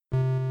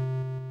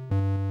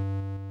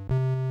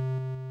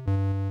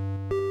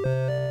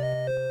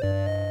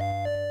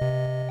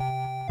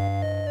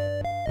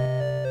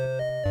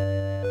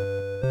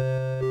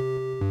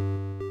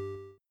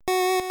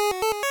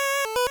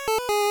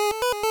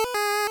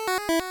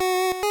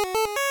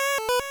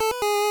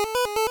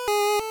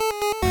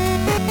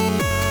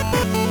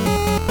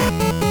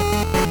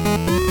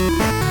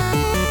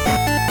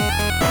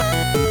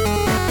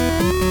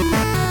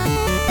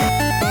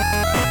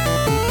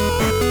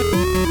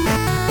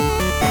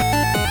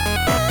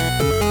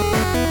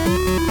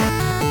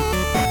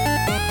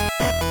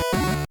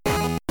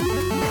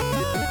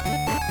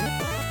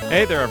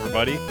Hey there,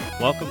 everybody.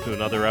 Welcome to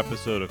another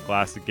episode of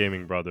Classic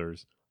Gaming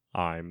Brothers.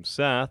 I'm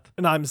Seth,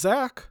 And I'm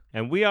Zach.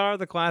 and we are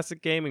the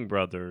Classic Gaming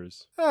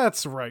Brothers.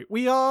 That's right.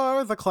 We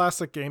are the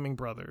Classic Gaming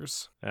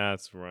Brothers.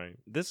 That's right.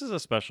 This is a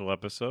special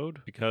episode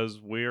because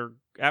we're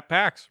at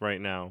PAX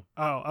right now.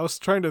 Oh, I was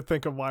trying to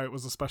think of why it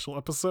was a special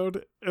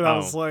episode, and I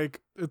was Oh.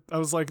 like,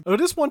 oh,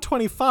 it is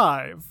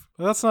 125.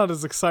 That's not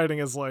as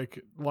exciting as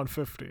like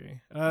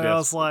 150. And I Yes.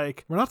 was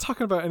like, we're not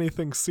talking about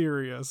anything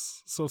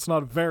serious, so it's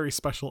not a very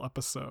special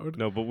episode.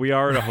 No, but we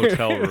are in a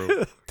hotel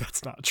room.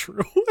 That's not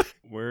true.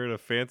 We're in a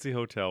fancy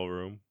hotel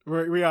room.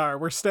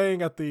 We're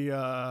staying at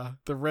the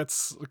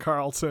Ritz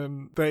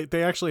Carlton.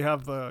 They actually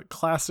have the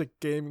Classic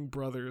Gaming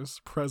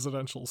Brothers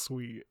presidential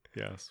suite.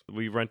 Yes.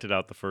 We rented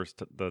out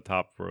the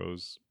top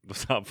rows, the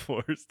top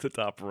floors, the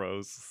top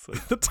rows.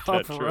 Like The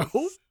top Tetris.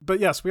 row. But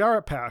yes, we are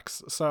at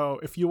PAX. So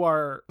if you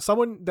are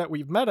someone that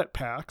we've met at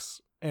PAX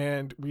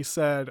and we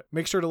said,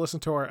 make sure to listen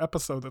to our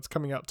episode that's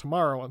coming out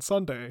tomorrow on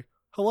Sunday.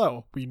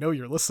 Hello, we know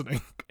you're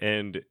listening.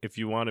 And if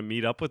you want to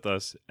meet up with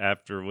us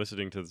after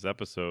listening to this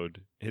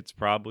episode, it's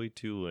probably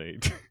too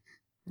late.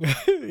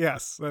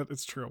 Yes, that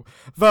is true.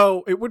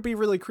 Though it would be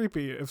really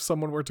creepy if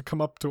someone were to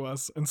come up to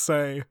us and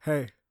say,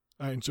 hey,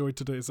 I enjoyed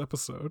today's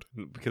episode.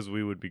 Because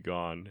we would be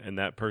gone, and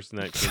that person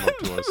that came up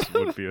to us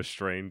would be a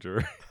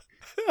stranger.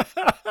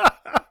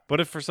 But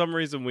if for some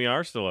reason we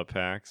are still at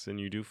PAX and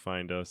you do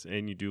find us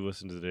and you do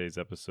listen to today's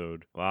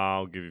episode, well,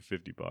 I'll give you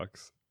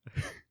 $50.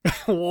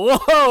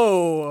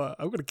 Whoa!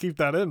 I'm going to keep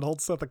that in.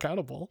 Hold Seth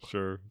accountable.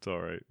 Sure, it's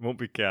all right. Won't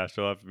be cash.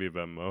 It'll have to be a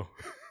Venmo.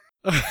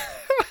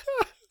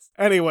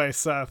 Anyway,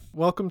 Seth,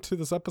 welcome to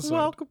this episode.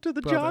 Welcome to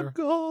the brother.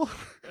 jungle.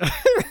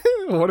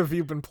 What have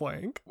you been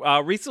playing?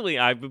 Recently,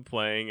 I've been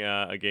playing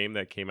a game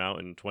that came out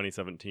in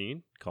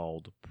 2017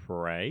 called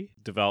Prey,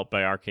 developed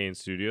by Arcane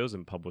Studios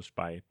and published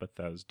by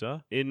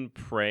Bethesda. In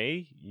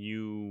Prey,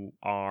 you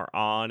are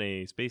on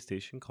a space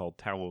station called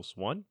Talos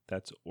 1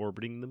 that's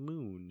orbiting the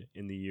moon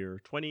in the year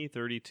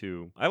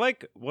 2032.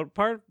 What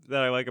part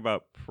that I like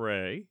about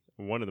Prey,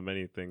 one of the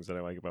many things that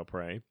I like about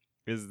Prey,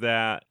 is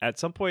that at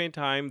some point in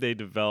time they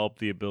developed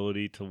the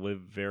ability to live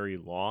very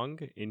long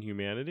in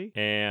humanity,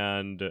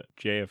 and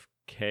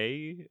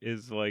JFK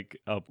is like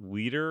a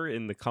leader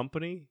in the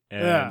company,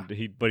 and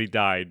he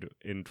died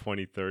in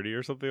 2030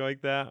 or something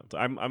like that. So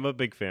I'm a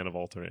big fan of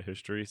alternate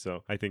history,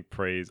 so I think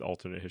Prey's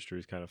alternate history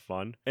is kind of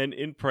fun. And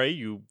in Prey,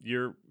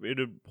 you're an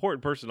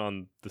important person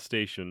on the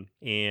station,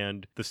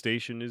 and the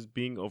station is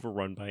being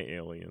overrun by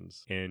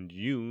aliens, and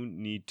you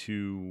need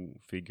to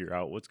figure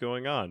out what's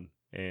going on.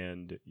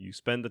 And you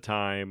spend the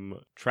time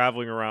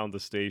traveling around the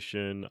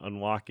station,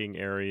 unlocking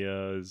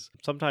areas,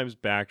 sometimes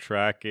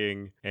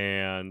backtracking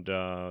and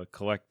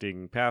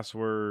collecting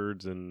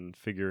passwords and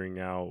figuring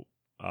out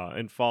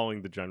and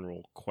following the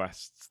general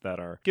quests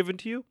that are given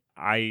to you.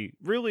 I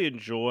really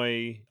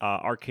enjoy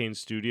Arcane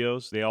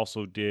Studios. They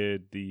also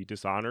did the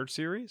Dishonored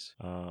series.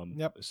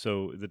 Yep.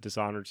 So the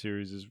Dishonored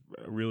series is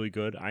really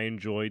good. I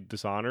enjoyed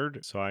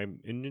Dishonored, so I'm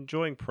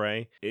enjoying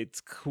Prey. It's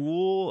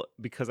cool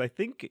because I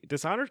think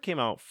Dishonored came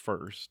out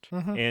first,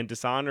 and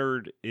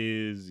Dishonored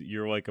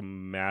you're like a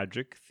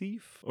magic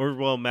thief,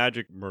 or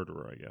magic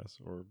murderer, I guess,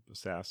 or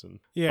assassin,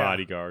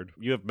 bodyguard.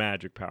 You have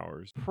magic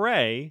powers.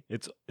 Prey,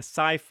 it's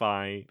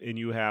sci-fi, and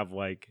you have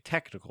like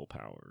technical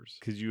powers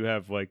because you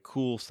have like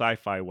cool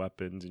sci-fi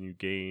weapons and you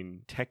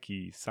gain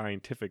techie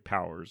scientific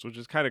powers, which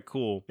is kind of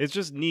cool. It's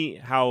just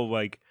neat how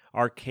like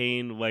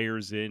Arcane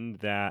layers in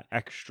that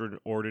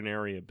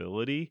extraordinary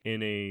ability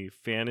in a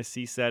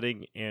fantasy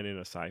setting and in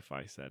a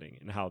sci-fi setting,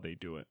 and how they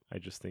do it. I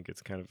just think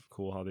it's kind of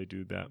cool how they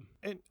do that.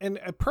 And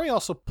Prey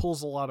also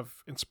pulls a lot of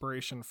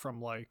inspiration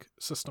from like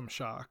System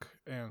Shock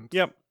and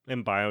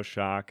And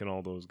BioShock and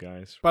all those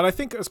guys. But I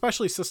think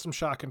especially System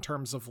Shock in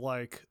terms of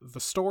like the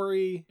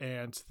story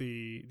and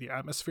the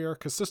atmosphere,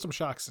 because System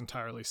Shock's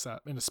entirely set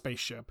in a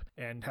spaceship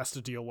and has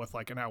to deal with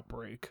like an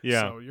outbreak.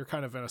 Yeah. So you're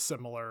kind of in a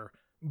similar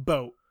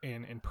boat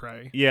in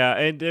Prey. Yeah,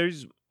 and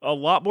there's a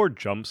lot more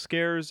jump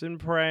scares in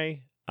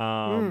Prey.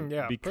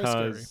 Prey's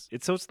Because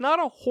it's not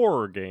a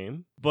horror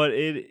game, but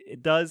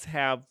it does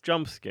have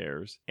jump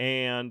scares,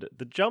 and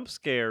the jump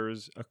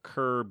scares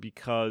occur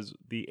because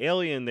the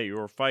alien that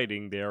you're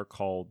fighting, they are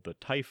called the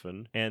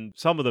Typhon, and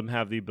some of them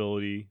have the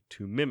ability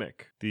to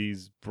mimic.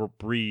 These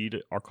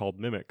breed are called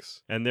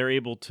mimics, and they're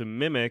able to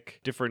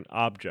mimic different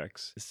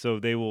objects. So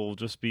they will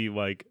just be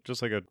like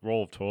a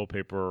roll of toilet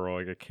paper or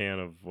like a can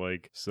of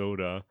like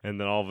soda, and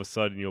then all of a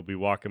sudden you'll be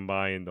walking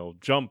by and they'll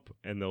jump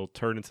and they'll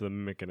turn into the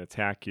mimic and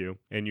attack you,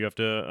 and you have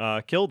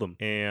to kill them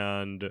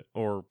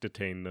or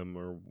detain them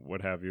or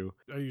what have you.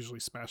 I usually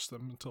smash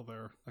them until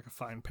they're like a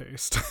fine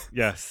paste.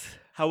 Yes.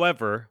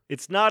 However,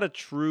 it's not a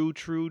true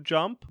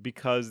jump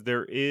because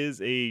there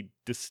is a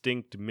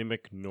distinct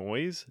mimic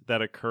noise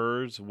that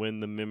occurs when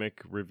the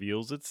mimic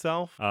reveals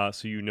itself,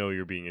 so you know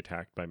you're being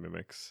attacked by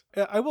mimics.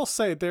 I will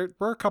say there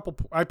were a couple.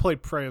 I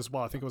played Prey as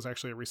well. I think it was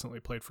actually recently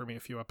played for me a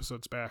few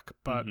episodes back,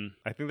 but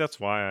I think that's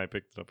why I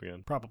picked it up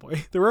again.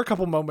 probably there were a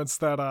couple moments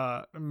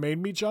that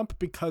made me jump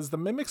because the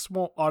mimics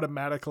won't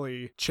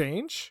automatically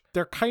change.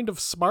 They're kind of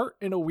smart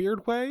in a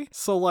weird way.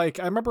 So like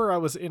I remember I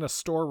was in a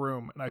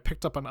storeroom and I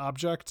picked up an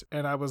object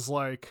and I was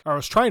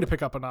trying to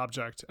pick up an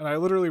object and I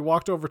literally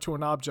walked over to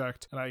an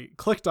object and I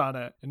clicked on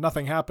it and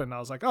nothing happened. I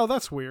was like, oh,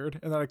 that's weird.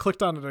 And then I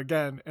clicked on it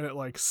again and it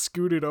like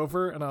scooted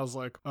over and I was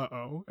like,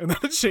 uh-oh. And then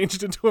it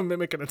changed into a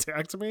mimic and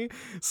attacked me.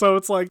 So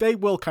it's like they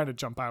will kind of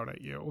jump out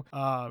at you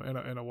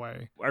in a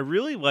way. I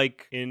really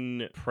like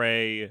in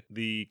Prey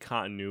the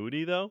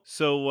continuity though.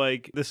 So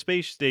like the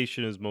space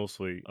station is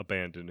mostly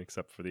abandoned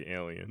except for the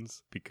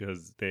aliens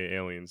because the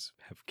aliens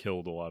have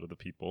killed a lot of the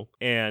people.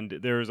 And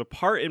there is a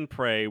part in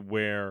Prey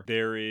where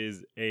there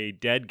is a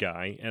dead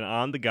guy and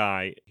on the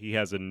guy he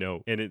has a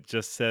note and it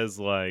just says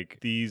like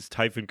these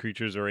Typhon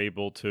creatures are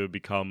able to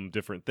become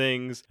different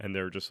things and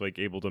they're just like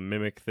able to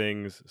mimic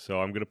things.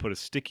 So I'm going to put a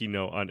sticky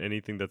note on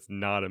anything that's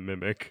not a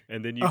mimic.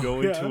 And then you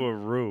go into a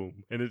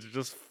room and it's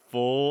just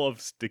full of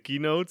sticky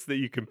notes that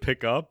you can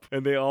pick up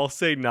and they all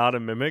say not a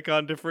mimic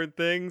on different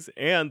things,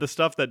 and the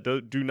stuff that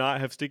do not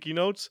have sticky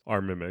notes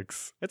are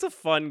mimics. It's a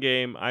fun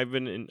game. I'm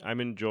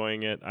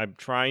enjoying it. I'm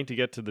trying to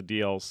get to the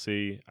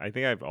DLC. I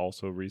think I've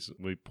also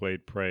recently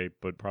played Prey,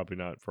 but probably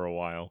not for a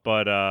while.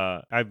 But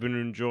I've been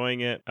enjoying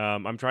it.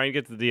 I'm trying to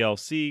get to the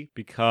DLC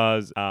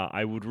because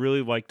I would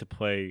really like to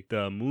play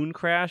the Moon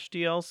Crash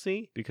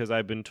DLC because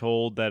I've been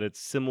told that it's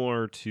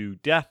similar to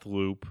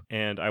Deathloop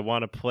and I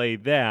want to play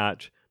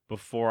that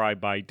before I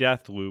buy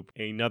Deathloop,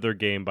 another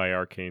game by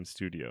Arcane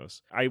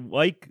Studios. I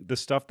like the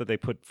stuff that they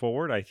put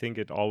forward. I think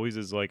it always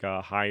is like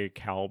a high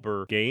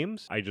caliber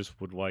games. I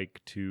just would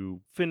like to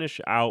finish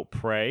out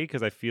Prey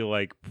because I feel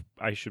like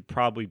I should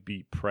probably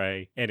beat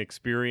Prey and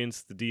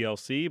experience the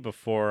DLC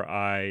before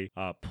I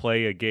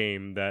play a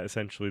game that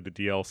essentially the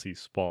DLC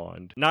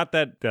spawned. Not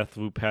that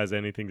Deathloop has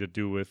anything to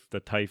do with the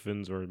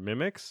Typhons or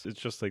mimics. It's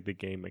just like the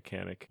game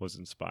mechanic was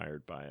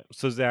inspired by it.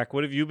 So Zach,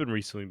 what have you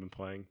recently been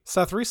playing?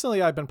 Seth,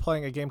 recently I've been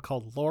playing a game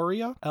called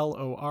Loria,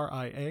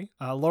 Loria.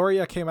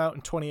 Loria came out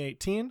in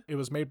 2018. It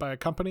was made by a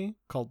company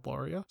called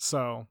Loria,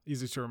 so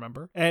easy to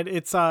remember. And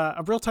it's a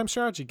real-time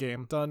strategy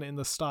game done in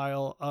the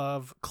style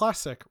of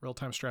classic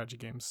real-time strategy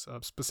games,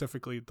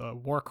 specifically the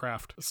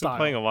Warcraft style. I'm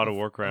playing a lot of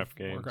Warcraft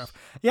games. Warcraft.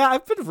 Yeah,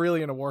 I've been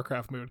really in a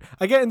Warcraft mood.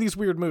 I get in these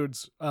weird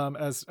moods,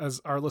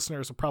 as our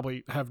listeners will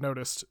probably have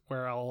noticed,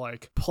 where I'll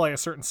like play a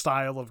certain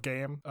style of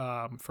game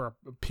for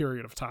a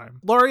period of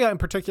time. Loria in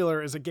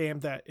particular is a game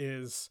that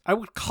is, I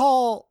would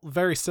call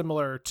very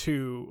similar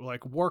to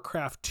like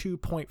Warcraft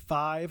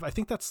 2.5. I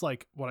think that's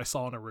like what I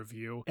saw in a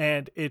review.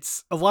 And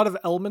it's a lot of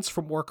elements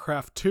from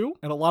Warcraft 2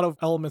 and a lot of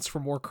elements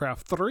from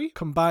Warcraft 3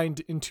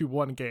 combined into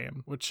one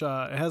game, which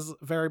has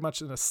very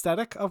much an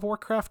aesthetic of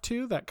Warcraft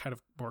 2, that kind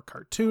of more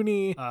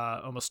cartoony,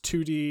 almost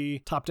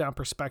 2D top-down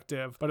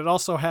perspective, but it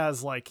also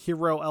has like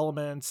hero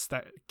elements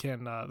that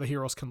can the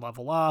heroes can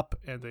level up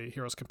and the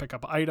heroes can pick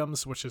up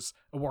items, which is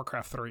a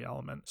Warcraft 3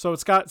 element. So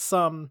it's got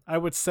some, I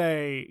would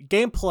say,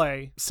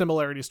 gameplay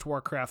similarities to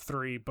Warcraft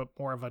 3, but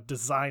more of a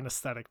design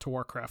aesthetic to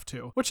Warcraft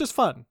 2, which is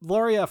fun.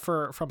 Loria,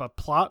 from a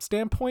plot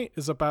standpoint,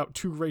 is about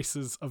two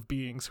races of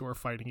beings who are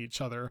fighting each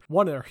other.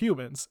 One are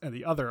humans, and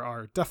the other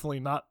are definitely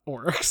not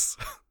orcs.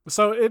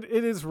 So it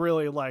is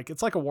really like,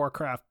 it's like a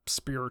Warcraft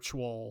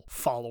spiritual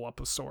follow-up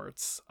of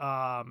sorts.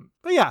 But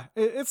yeah,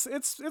 it's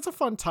a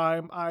fun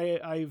time.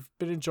 I've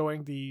been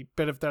enjoying the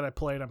bit of that I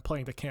played. I'm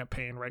playing the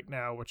campaign right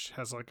now, which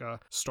has like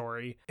a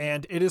story,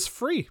 and it is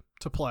free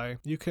to play.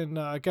 You can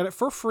get it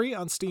for free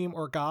on Steam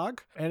or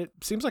GOG, and it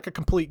seems like a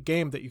complete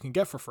game that you can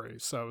get for free.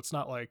 So it's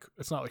not like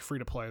free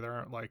to play. There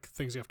aren't like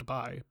things you have to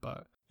buy,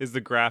 but is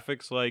the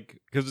graphics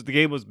like, because the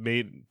game was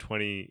made in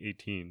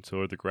 2018, so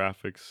are the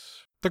graphics...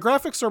 The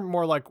graphics are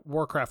more like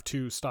Warcraft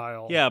 2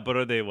 style. Yeah, but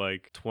are they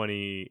like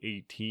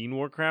 2018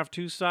 Warcraft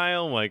 2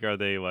 style? Like, are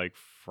they like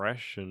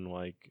fresh and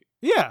like...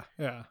 Yeah.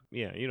 Yeah,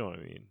 you know what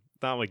I mean.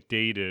 Not like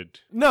dated.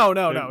 No.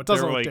 It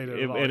doesn't look like,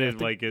 dated at all. And it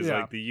like is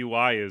like the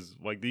UI is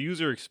like the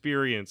user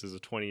experience is a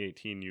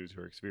 2018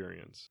 user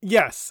experience.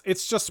 Yes,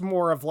 it's just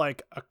more of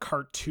like a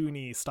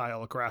cartoony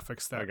style of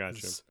graphics that I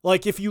got you.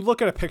 Like if you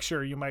look at a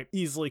picture, you might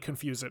easily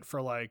confuse it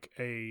for like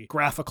a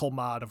graphical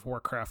mod of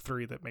Warcraft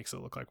 3 that makes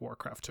it look like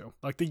Warcraft 2.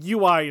 Like the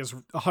UI is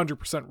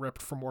 100%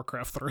 ripped from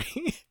Warcraft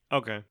 3.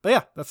 Okay. But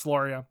yeah, that's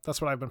Loria.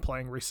 That's what I've been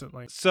playing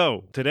recently.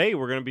 So today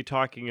we're going to be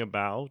talking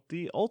about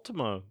the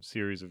Ultima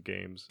series of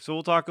games. So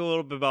we'll talk a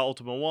little bit about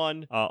Ultima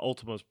 1,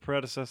 Ultima's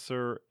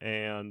predecessor,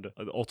 and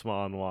Ultima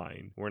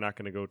Online. We're not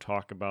going to go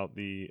talk about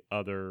the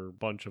other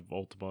bunch of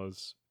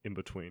Ultimas in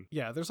between.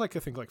 Yeah, there's I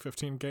think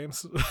 15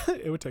 games.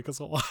 It would take us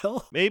a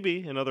while.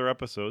 Maybe in other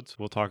episodes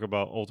we'll talk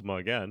about Ultima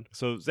again.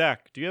 So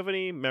Zach, do you have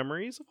any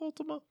memories of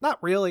Ultima?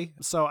 Not really.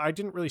 So I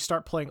didn't really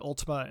start playing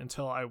Ultima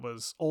until I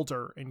was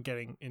older and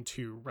getting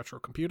into retro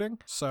computing.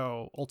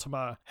 So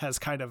Ultima has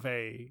kind of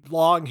a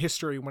long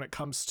history when it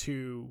comes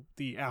to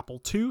the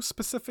Apple II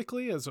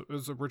specifically, as it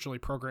was originally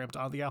programmed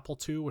on the Apple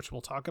II, which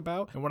we'll talk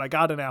about. And when I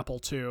got an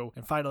Apple II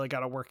and finally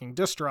got a working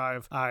disk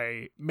drive,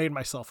 I made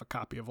myself a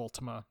copy of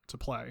Ultima to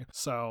play.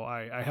 So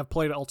I have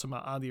played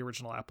Ultima on the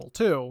original Apple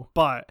II,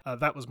 but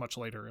that was much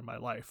later in my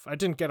life. I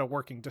didn't get a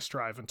working disk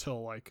drive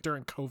until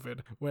during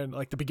COVID, when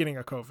the beginning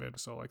of COVID,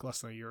 so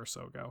less than a year or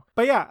so ago.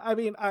 But yeah, I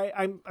mean,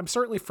 I'm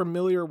certainly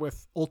familiar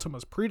with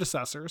Ultima's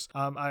predecessors.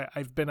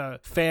 I've been a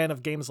fan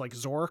of games like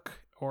Zork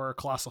or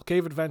Colossal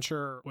Cave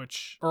Adventure,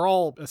 which are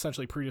all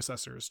essentially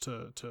predecessors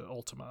to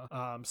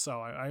Ultima. So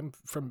I'm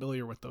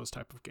familiar with those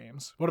type of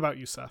games. What about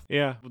you, Seth?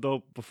 Yeah,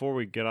 though before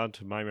we get on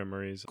to my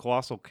memories,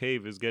 Colossal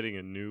Cave is getting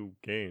a new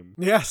game.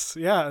 Yes,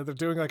 yeah, they're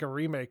doing a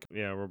remake.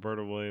 Yeah,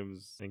 Roberta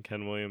Williams and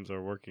Ken Williams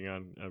are working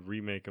on a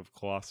remake of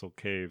Colossal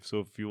Cave. So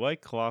if you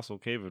like Colossal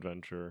Cave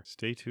Adventure,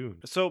 stay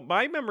tuned. So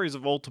my memories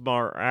of Ultima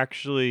are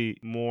actually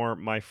more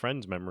my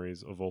friends'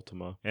 memories of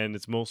Ultima, and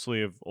it's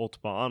mostly of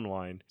Ultima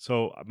Online.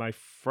 So my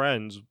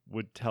friends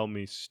would tell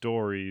me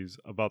stories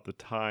about the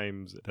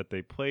times that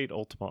they played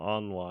Ultima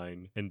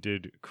Online and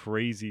did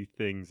crazy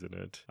things in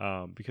it,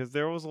 because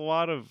there was a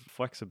lot of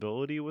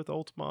flexibility with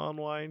Ultima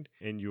Online,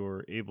 and you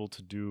were able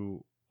to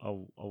do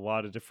a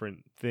lot of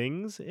different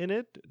things in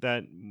it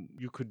that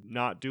you could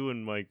not do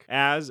in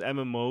as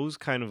MMOs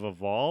kind of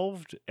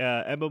evolved.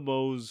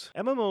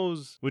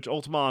 MMOs, which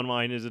Ultima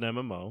Online is an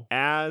MMO,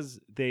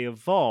 as they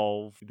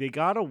evolve, they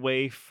got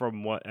away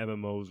from what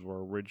MMOs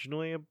were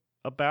originally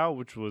about,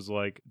 which was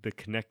the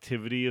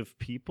connectivity of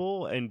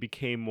people, and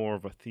became more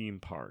of a theme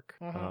park.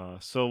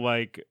 So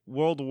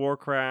World of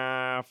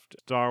Warcraft,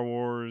 Star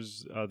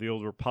Wars, The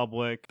Old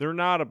Republic, they're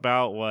not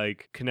about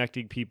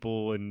connecting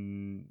people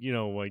and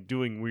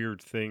doing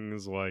weird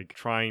things,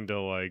 trying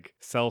to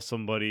sell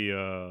somebody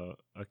a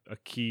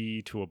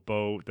key to a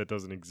boat that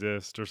doesn't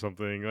exist or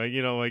something.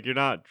 You're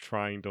not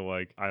trying to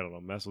I don't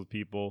know, mess with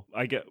people.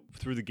 I get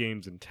through the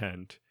game's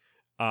intent,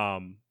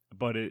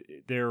 but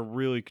they're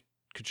really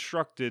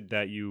constructed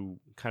that you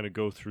kind of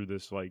go through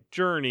this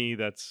journey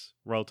that's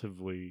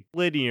relatively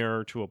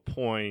linear to a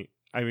point.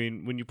 I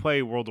mean, when you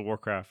play World of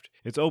Warcraft,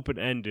 it's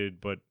open-ended,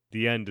 but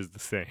the end is the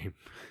same.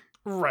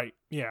 Right,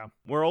 yeah.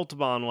 Where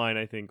Ultima Online,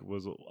 I think,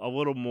 was a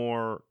little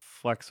more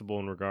flexible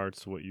in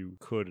regards to what you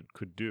could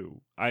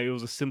do. It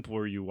was a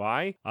simpler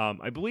UI.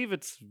 I believe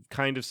it's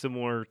kind of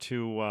similar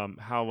to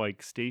how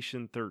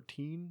Station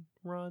 13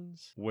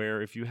 runs,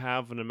 where if you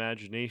have an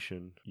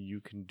imagination, you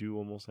can do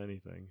almost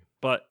anything.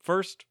 But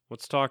first,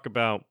 let's talk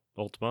about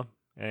Ultima.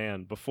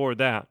 And before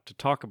that, to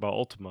talk about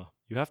Ultima,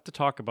 you have to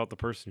talk about the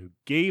person who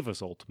gave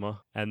us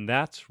Ultima, and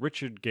that's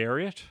Richard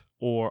Garriott,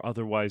 or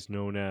otherwise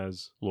known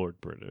as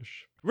Lord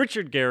British.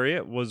 Richard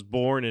Garriott was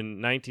born in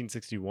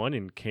 1961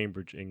 in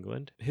Cambridge,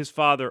 England. His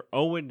father,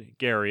 Owen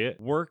Garriott,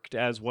 worked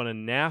as one of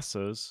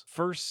NASA's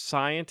first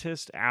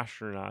scientist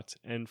astronauts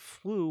and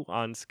flew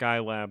on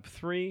Skylab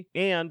 3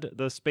 and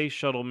the space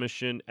shuttle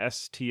mission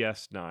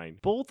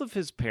STS-9. Both of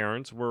his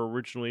parents were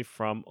originally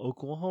from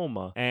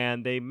Oklahoma,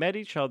 and they met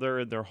each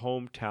other in their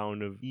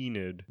hometown of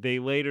Enid. They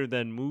later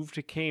then moved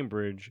to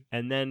Cambridge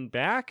and then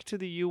back to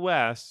the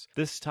U.S.,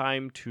 this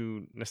time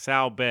to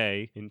Nassau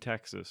Bay in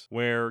Texas,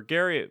 where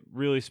Garriott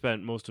really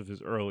spent most of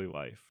his early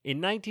life. In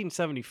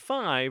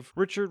 1975,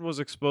 Richard was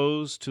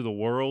exposed to the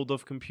world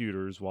of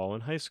computers while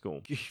in high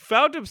school. He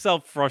found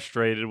himself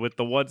frustrated with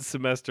the one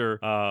semester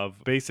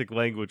of basic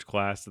language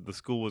class that the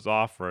school was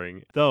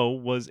offering, though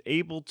was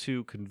able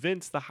to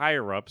convince the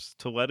higher-ups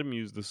to let him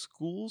use the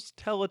school's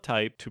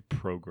teletype to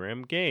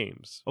program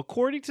games.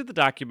 According to the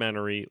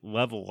documentary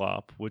Level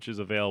Up, which is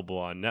available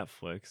on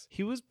Netflix,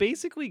 he was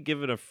basically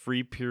given a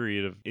free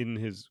period in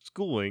his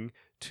schooling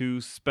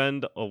to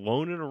spend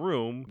alone in a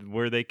room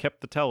where they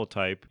kept the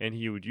teletype, and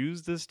he would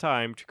use this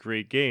time to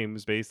create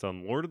games based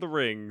on Lord of the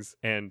Rings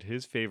and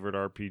his favorite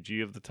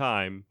RPG of the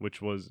time, which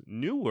was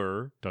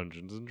newer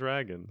Dungeons and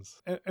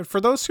Dragons. And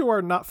for those who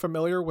are not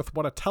familiar with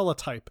what a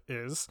teletype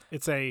is,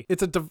 it's a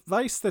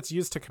device that's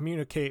used to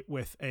communicate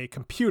with a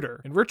computer.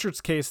 In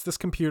Richard's case, this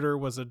computer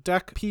was a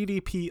DEC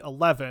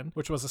PDP-11,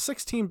 which was a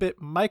 16-bit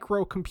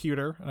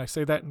microcomputer, and I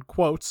say that in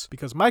quotes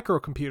because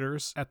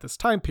microcomputers at this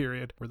time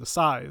period were the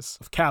size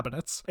of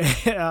cabinets.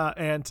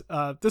 And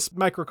this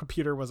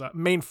microcomputer was a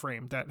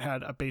mainframe that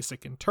had a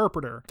basic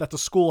interpreter that the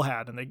school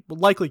had, and they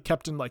likely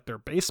kept in their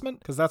basement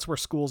because that's where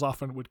schools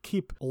often would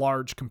keep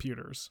large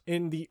computers.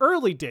 In the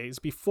early days,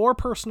 before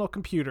personal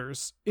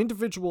computers,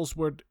 individuals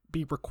would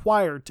be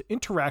required to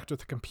interact with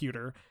the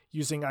computer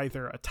using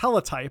either a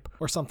teletype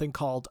or something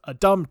called a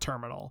dumb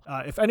terminal.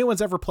 If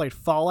anyone's ever played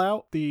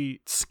Fallout,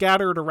 the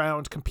scattered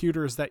around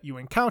computers that you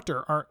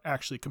encounter aren't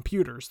actually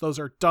computers. Those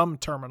are dumb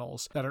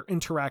terminals that are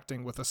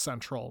interacting with a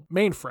central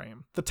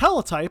mainframe. The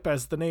teletype,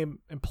 as the name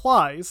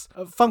implies,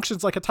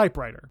 functions like a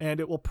typewriter, and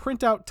it will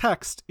print out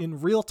text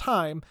in real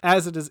time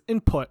as it is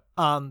input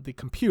on the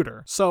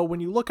computer. So when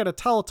you look at a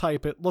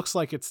teletype, it looks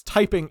like it's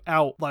typing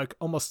out like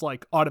almost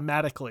like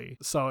automatically.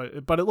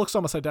 But it looks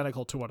almost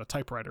identical to what a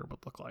typewriter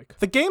would look like.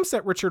 The games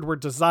that Richard were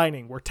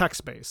designing were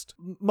text-based,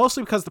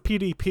 mostly because the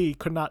PDP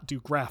could not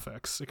do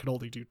graphics. It could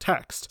only do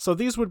text. So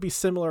these would be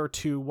similar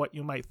to what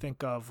you might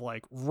think of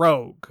like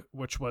Rogue,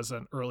 which was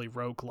an early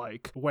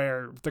roguelike,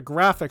 where the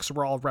graphics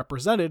were all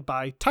represented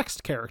by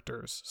text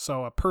characters.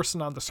 So a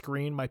person on the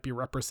screen might be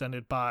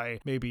represented by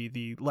maybe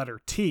the letter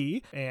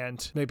T,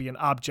 and maybe an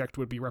object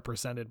would be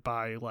represented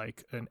by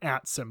like an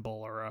 @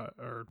 symbol or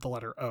the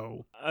letter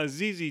O.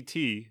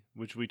 ZZT,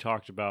 which we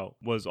talked about,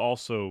 was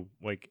also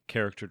like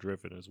character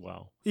driven as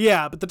well.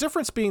 Yeah, but the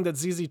difference being that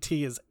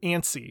ZZT is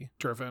ANSI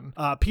driven.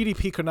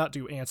 PDP could not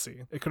do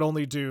ANSI. It could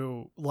only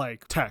do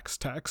like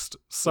text.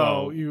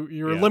 So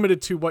you're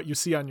limited to what you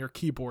see on your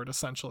keyboard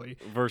essentially.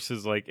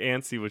 Versus like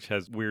ANSI, which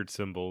has weird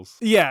symbols.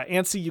 Yeah,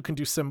 ANSI you can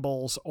do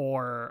symbols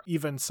or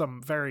even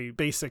some very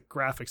basic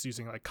graphics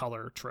using like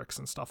color tricks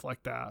and stuff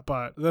like that.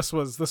 But this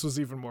was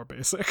even more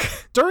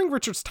basic. During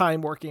Richard's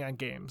time working on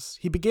games,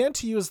 he began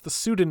to use the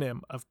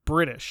pseudonym of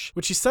British,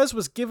 which he says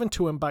was given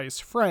to him by his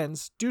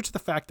friends due to the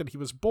fact that he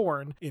was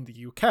born in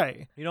the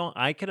UK. You know,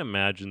 I can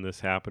imagine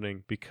this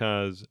happening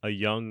because a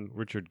young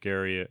Richard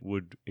Garriott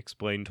would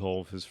explain to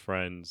all of his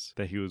friends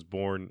that he was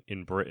born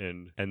in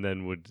Britain and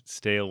then would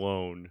stay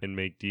alone and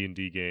make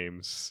D&D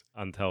games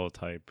on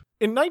teletype.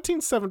 In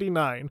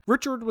 1979,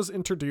 Richard was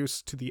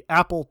introduced to the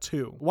Apple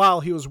II while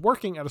he was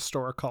working at a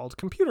store called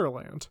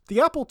Computerland. The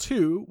Apple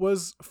II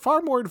was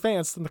far more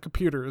advanced than the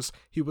computers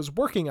he was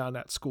working on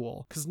at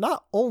school, because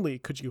not only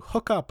could you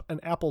hook up an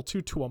Apple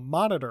II to a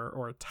monitor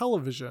or a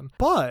television,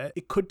 but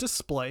it could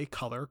display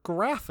color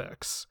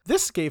graphics.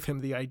 This gave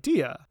him the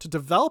idea to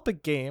develop a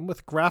game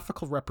with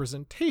graphical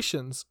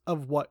representations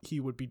of what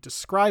he would be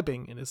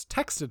describing in his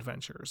text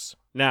adventures.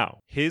 Now,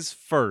 his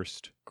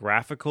first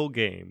graphical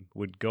game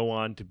would go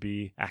on to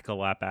be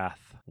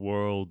Akalabath,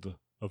 World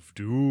of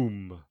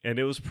Doom. And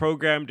it was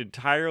programmed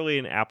entirely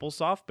in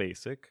AppleSoft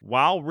Basic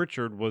while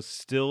Richard was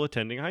still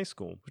attending high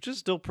school, which is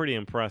still pretty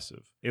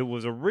impressive. It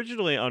was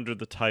originally under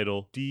the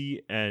title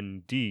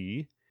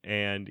D&D,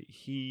 and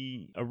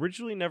he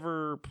originally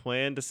never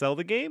planned to sell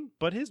the game,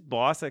 but his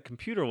boss at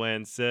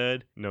Computerland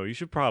said, no, you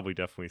should probably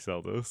definitely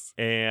sell this.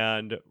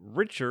 And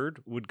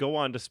Richard would go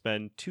on to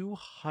spend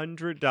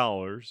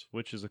 $200,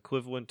 which is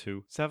equivalent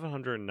to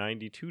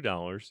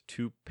 $792,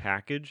 to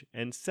package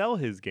and sell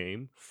his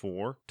game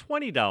for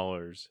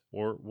 $20,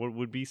 or what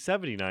would be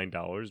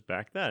 $79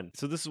 back then.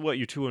 So this is what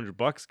your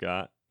 $200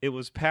 got. It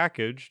was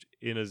packaged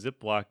in a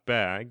Ziploc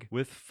bag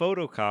with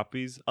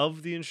photocopies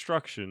of the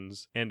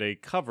instructions and a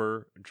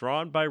cover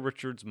drawn by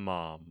Richard's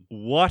mom.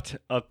 What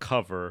a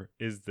cover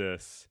is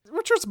this?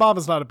 Richard's mom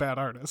is not a bad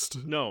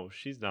artist. No,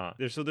 she's not.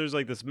 There's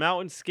like this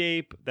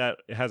mountainscape that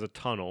has a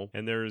tunnel,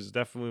 and there's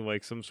definitely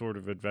like some sort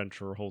of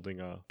adventurer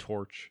holding a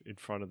torch in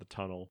front of the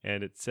tunnel.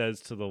 And it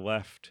says to the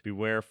left,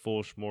 beware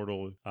foolish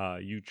mortal,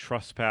 you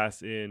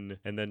trespass in.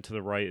 And then to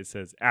the right, it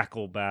says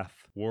Akalabath,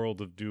 World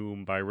of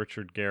Doom by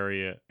Richard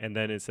Garriott. And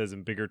then it says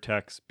in bigger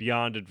text,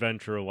 beyond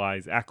adventure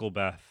lies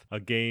Akalabath, a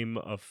game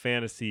of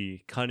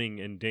fantasy, cunning,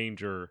 and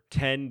danger.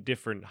 10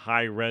 different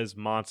high-res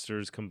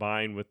monsters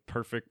combined with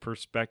perfect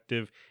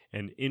perspective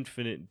and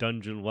infinite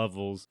dungeon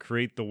levels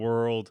create the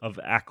world of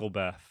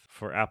Akalabath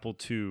for Apple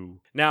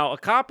II. Now, a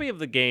copy of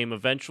the game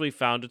eventually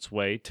found its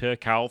way to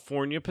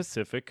California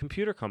Pacific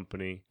Computer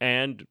Company,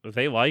 and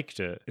they liked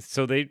it.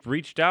 So they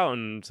reached out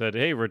and said,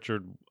 hey,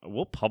 Richard,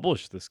 we'll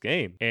publish this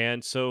game.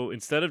 And so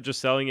instead of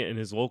just selling it in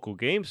his local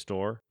game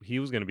store, he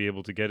was going to be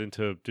able to get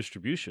into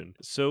distribution.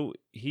 So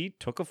he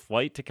took a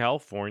flight to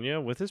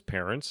California with his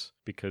parents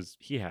because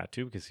he had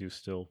to, because he was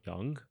still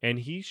young. And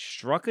he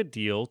struck a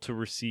deal to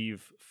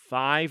receive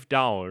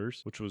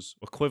 $5, which was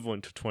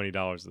equivalent to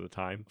 $20 at the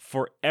time,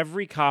 for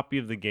every copy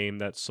of the game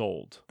that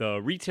sold. The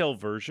retail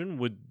version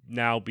would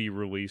now be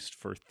released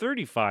for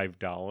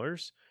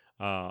 $35,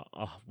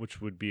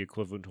 which would be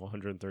equivalent to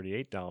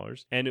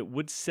 $138, and it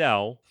would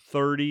sell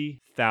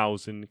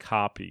 30,000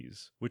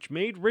 copies, which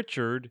made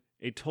Richard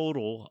a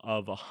total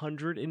of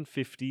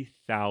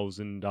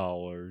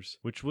 $150,000,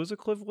 which was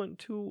equivalent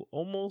to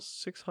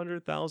almost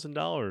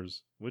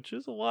 $600,000, which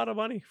is a lot of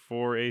money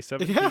for a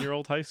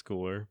 17-year-old high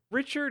schooler.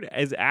 Richard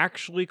is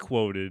actually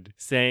quoted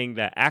saying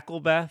that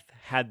Akalabath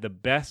had the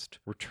best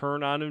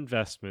return on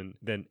investment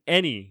than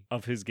any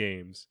of his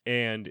games,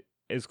 and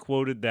is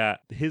quoted that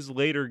his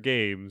later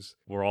games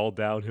were all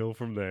downhill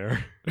from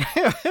there.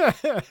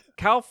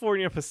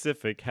 California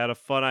Pacific had a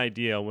fun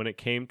idea when it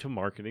came to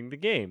marketing the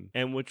game,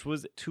 and which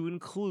was to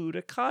include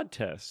a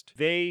contest.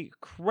 They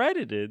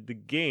credited the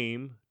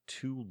game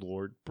to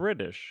Lord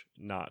British,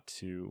 not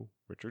to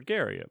Richard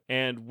Garriott,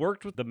 and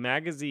worked with the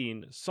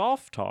magazine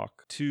Soft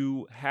Talk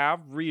to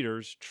have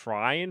readers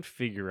try and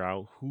figure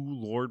out who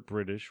Lord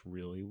British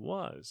really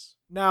was.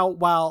 Now,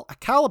 while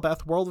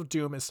Akalabeth World of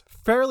Doom is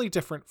fairly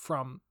different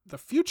from the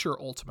future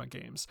Ultima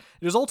games,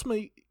 it is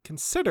ultimately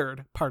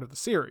considered part of the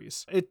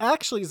series. It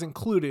actually is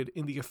included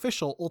in the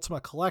official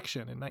Ultima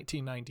collection in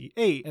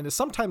 1998 and is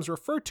sometimes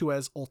referred to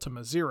as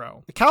Ultima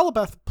Zero.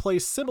 Akalabeth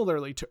plays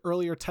similarly to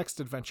earlier text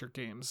adventure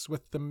games,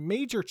 with the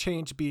major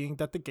change being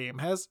that the game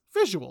has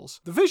visuals.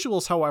 The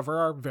visuals, however,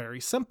 are very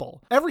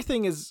simple.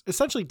 Everything is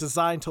essentially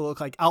designed to look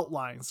like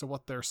outlines of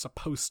what they're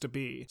supposed to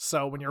be.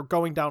 So when you're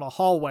going down a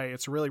hallway,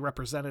 it's really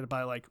represented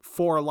by like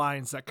 4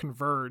 lines that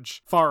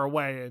converge far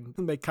away and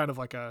make kind of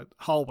like a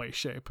hallway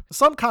shape.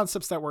 Some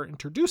concepts that were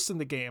introduced in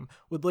the game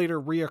would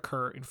later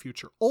reoccur in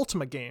future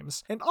Ultima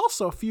games, and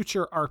also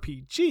future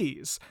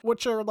RPGs,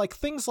 which are like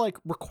things like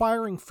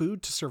requiring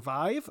food to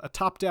survive, a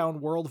top-down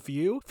world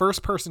view,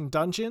 first-person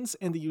dungeons,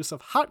 and the use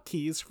of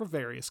hotkeys for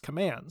various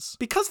commands.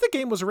 Because the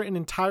game was written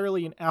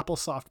entirely in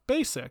AppleSoft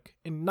BASIC,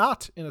 and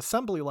not in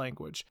assembly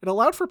language, it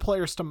allowed for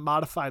players to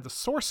modify the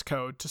source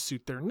code to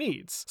suit their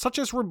needs, such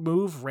as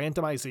remove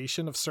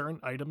randomization of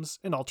certain items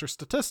and alter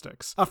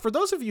statistics. For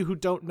those of you who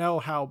don't know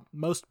how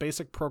most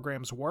BASIC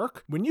programs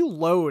work, when you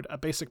load a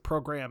BASIC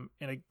program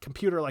in a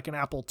computer like an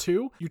Apple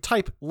II, you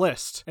type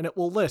list and it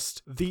will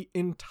list the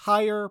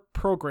entire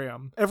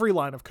program, every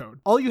line of code.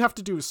 All you have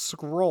to do is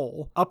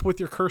scroll up with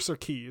your cursor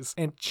keys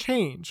and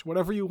change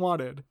whatever you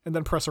wanted and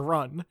then press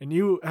run, and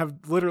you have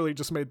literally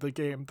just made the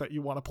game that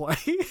you want to play.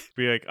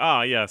 Be like,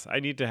 yes, I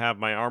need to have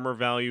my armor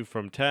value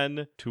from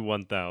 10 to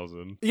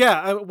 1000.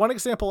 Yeah, one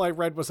example I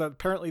read was that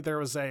apparently there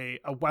was a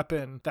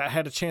weapon that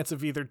had a chance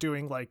of either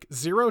doing like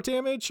 0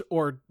 damage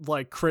or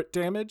like crit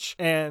damage,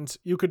 and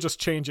you could just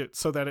change it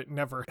so that it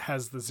never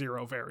has the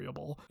 0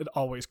 variable. It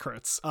always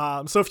crits.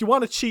 So if you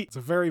want to cheat, it's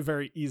very,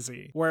 very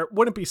easy, where it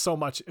wouldn't be so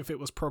much if it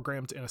was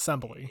programmed in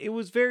assembly. It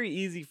was very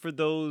easy for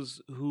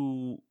those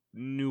who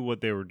knew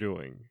what they were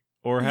doing,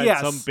 or had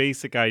some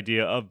basic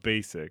idea of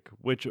BASIC,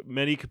 which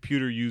many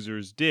computer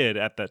users did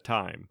at that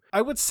time.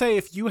 I would say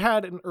if you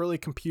had an early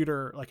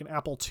computer like an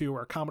Apple II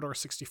or a Commodore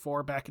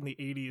 64 back in the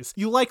 80s,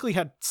 you likely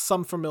had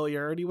some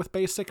familiarity with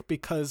BASIC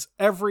because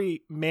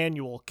every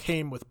manual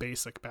came with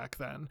BASIC back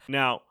then.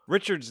 Now,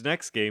 Richard's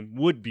next game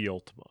would be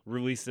Ultima,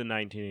 released in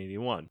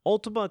 1981.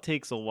 Ultima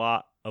takes a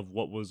lot of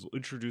what was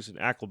introduced in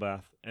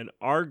Akalabeth and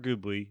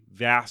arguably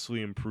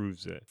vastly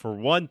improves it. For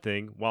one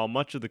thing, while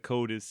much of the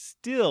code is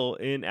still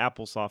in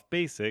AppleSoft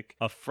BASIC,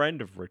 a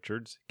friend of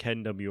Richard's,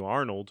 Ken W.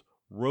 Arnold,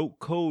 wrote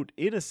code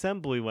in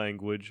assembly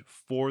language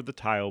for the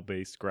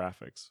tile-based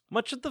graphics.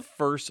 Much of the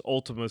first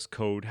Ultima's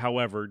code,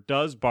 however,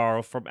 does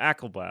borrow from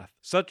Akalabeth,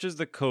 such as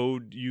the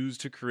code used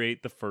to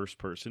create the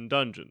first-person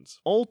dungeons.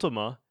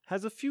 Ultima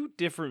has a few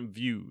different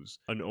views: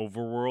 an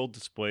overworld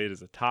displayed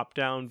as a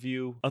top-down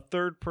view, a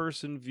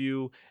third-person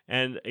view,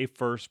 and a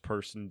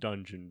first-person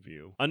dungeon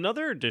view.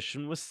 Another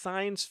addition was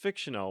science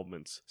fiction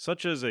elements,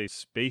 such as a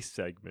space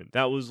segment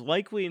that was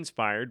likely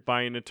inspired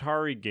by an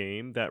Atari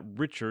game that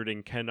Richard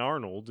and Ken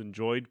Arnold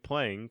enjoyed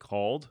playing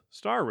called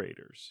Star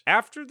Raiders.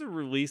 After the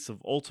release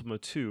of Ultima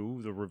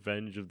 2, The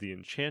Revenge of the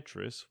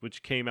Enchantress,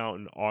 which came out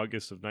in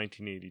August of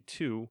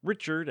 1982,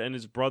 Richard and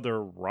his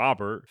brother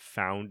Robert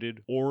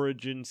founded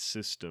Origin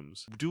Systems,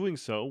 doing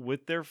so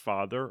with their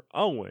father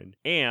Owen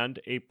and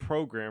a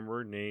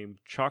programmer named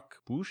Chuck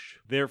Bush.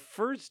 Their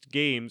first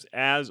games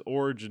as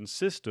Origin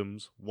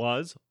Systems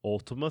was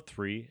Ultima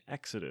 3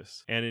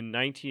 Exodus, and in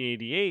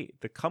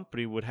 1988 the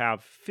company would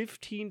have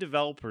 15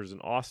 developers in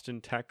Austin,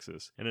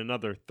 Texas, and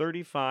another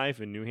 35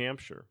 in New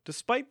Hampshire.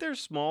 Despite their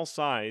small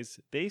size,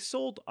 they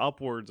sold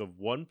upwards of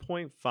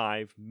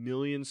 1.5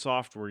 million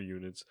software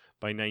units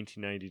by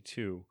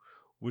 1992,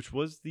 which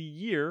was the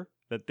year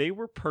that they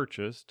were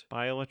purchased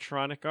by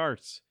Electronic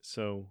Arts.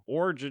 So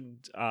Origin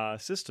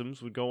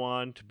Systems would go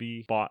on to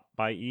be bought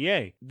by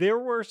EA. There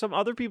were some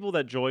other people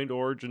that joined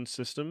Origin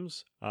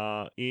Systems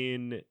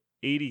in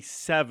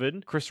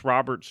 1987, Chris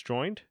Roberts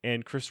joined,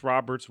 and Chris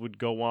Roberts would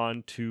go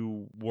on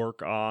to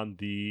work on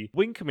the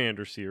Wing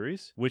Commander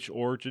series, which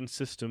Origin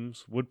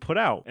Systems would put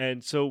out.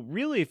 And so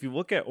really, if you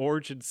look at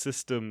Origin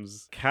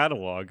Systems'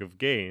 catalog of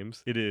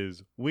games, it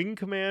is Wing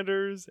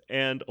Commanders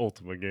and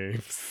Ultima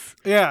games.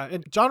 Yeah,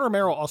 and John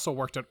Romero also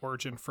worked at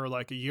Origin for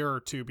like a year or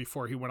two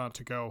before he went on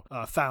to go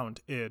found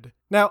id.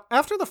 Now,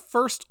 after the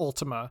first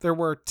Ultima, there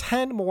were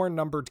 10 more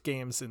numbered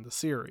games in the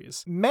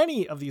series.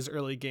 Many of these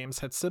early games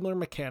had similar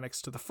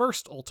mechanics to the first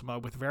Ultima,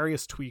 with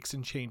various tweaks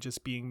and changes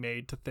being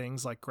made to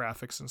things like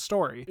graphics and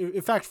story.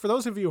 In fact, for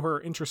those of you who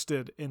are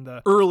interested in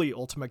the early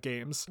Ultima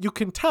games, you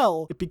can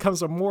tell it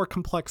becomes a more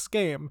complex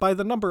game by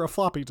the number of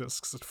floppy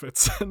disks it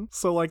fits in.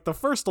 So like the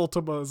first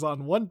Ultima is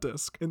on 1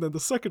 disk, and then the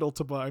second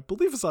Ultima, I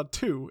believe, is on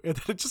 2, and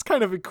then it just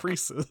kind of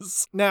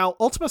increases. Now,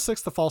 Ultima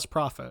 6: The False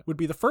Prophet would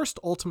be the first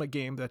Ultima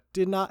game that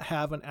did not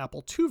have an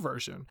Apple II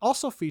version.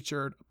 Also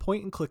featured a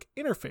point-and-click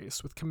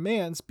interface with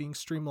commands being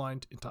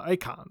streamlined into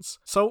icons.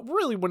 So it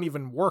really wouldn't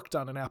even work worked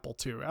on an Apple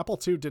II. Apple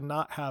II did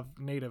not have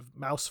native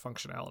mouse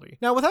functionality.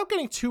 Now, without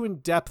getting too in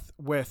depth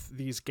with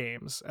these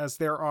games, as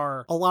there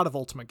are a lot of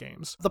Ultima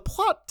games, the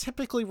plot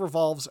typically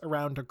revolves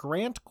around a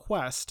grand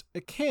quest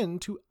akin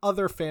to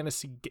other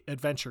fantasy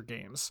adventure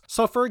games.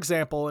 So, for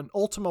example, in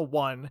Ultima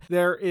 1,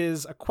 there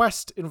is a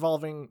quest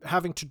involving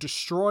having to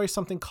destroy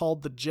something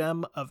called the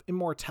Gem of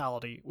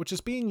Immortality, which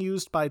is being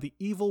used by the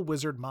evil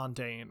wizard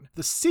Mondain.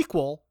 The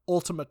sequel,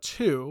 Ultima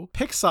 2,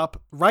 picks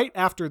up right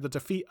after the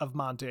defeat of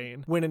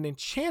Mondain, when an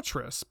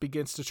enchantress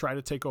begins to try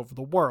to take over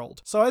the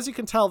world. So as you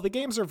can tell, the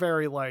games are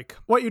very like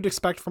what you'd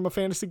expect from a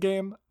fantasy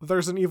game.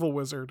 There's an evil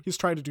wizard. He's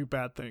trying to do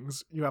bad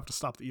things. You have to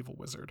stop the evil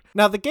wizard.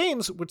 Now, the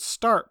games would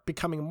start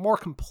becoming more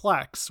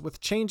complex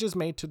with changes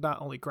made to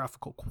not only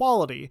graphical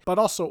quality, but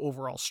also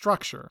overall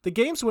structure. The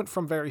games went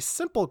from very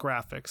simple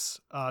graphics,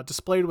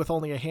 displayed with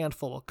only a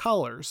handful of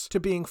colors, to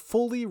being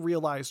fully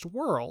realized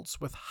worlds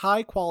with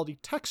high-quality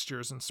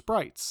textures and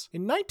sprites.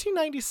 In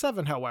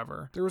 1997,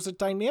 however, there was a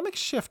dynamic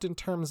shift in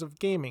terms of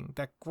gaming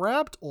that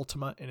grabbed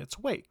Ultima in its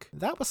wake.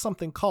 That was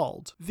something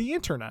called the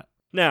internet.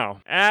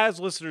 Now, as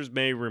listeners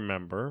may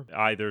remember,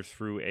 either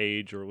through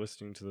age or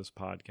listening to this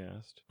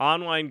podcast,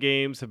 online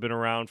games have been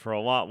around for a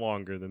lot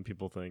longer than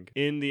people think.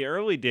 In the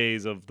early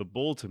days of the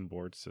bulletin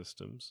board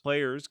systems,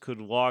 players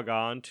could log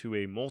on to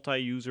a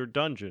multi-user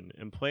dungeon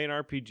and play an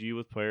RPG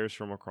with players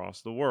from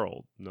across the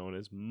world, known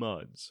as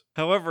MUDs.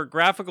 However,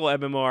 graphical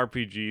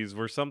MMORPGs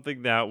were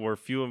something that were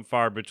few and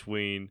far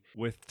between,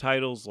 with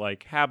titles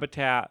like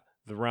Habitat,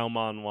 The Realm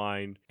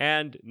Online,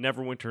 and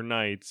Neverwinter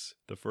Nights,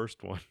 the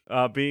first one,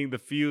 being the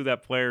few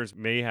that players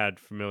may had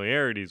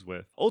familiarities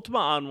with. Ultima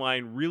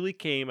Online really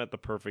came at the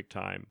perfect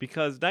time,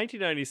 because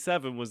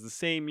 1997 was the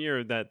same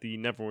year that the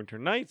Neverwinter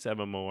Nights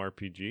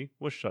MMORPG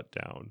was shut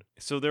down.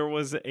 So there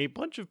was a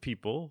bunch of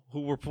people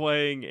who were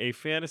playing a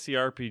fantasy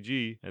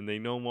RPG, and they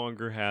no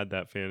longer had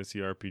that fantasy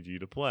RPG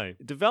to play.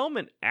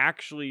 Development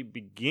actually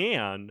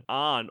began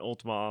on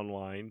Ultima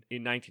Online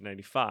in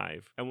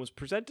 1995, and was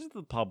presented to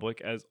the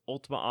public as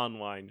Ultima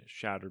Online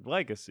Shattered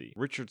Legacy.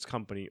 Richard's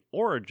company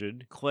Origin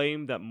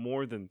claimed that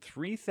more than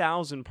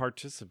 3,000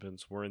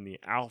 participants were in the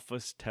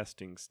alpha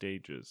testing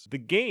stages. The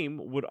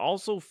game would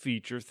also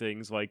feature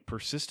things like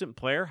persistent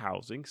player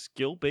housing,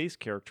 skill-based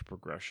character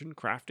progression,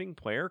 crafting,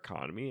 player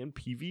economy, and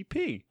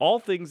PvP. All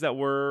things that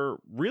were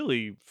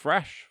really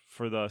fresh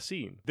for the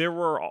scene. There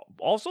were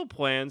also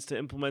plans to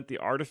implement the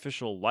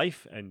artificial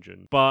life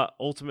engine, but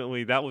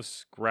ultimately that was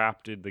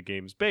scrapped in the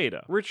game's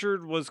beta.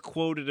 Richard was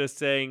quoted as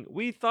saying,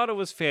 "We thought it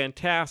was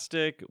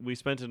fantastic. We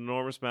spent an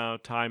enormous amount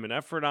of time and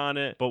effort on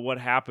it, but what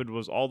happened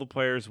was all the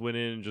players went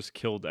in and just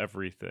killed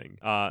everything.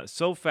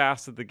 So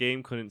fast that the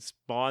game couldn't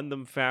spawn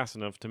them fast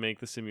enough to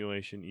make the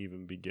simulation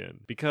even begin."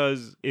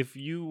 Because if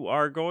you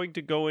are going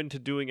to go into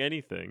doing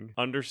anything,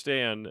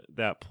 understand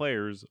that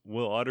players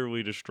will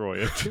utterly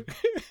destroy it.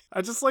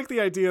 I just like the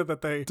idea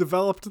that they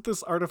developed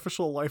this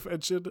artificial life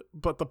engine,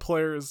 but the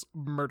players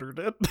murdered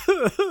it.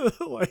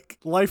 Like,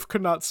 life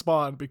could not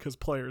spawn because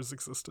players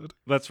existed.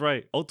 That's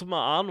right. Ultima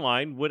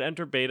Online would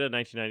enter beta in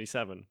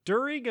 1997.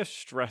 During a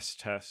stress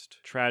test,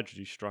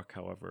 tragedy struck,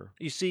 however.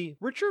 You see,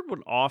 Richard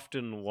would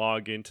often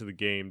log into the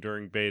game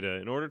during beta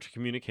in order to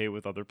communicate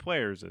with other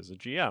players as a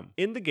GM.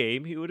 In the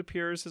game, he would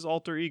appear as his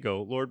alter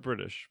ego, Lord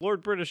British.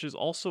 Lord British is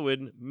also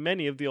in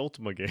many of the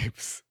Ultima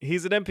games.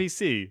 He's an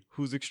NPC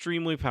who's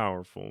extremely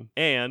powerful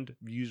and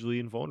usually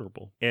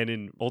invulnerable. And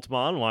in Ultima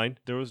Online,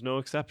 there was no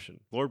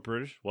exception. Lord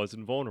British was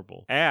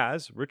invulnerable,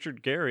 as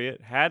Richard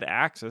Garriott had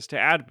access to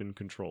admin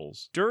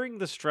controls. During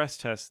the stress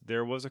test,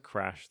 there was a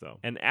crash, though.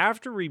 And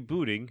after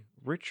rebooting,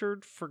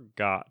 Richard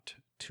forgot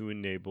to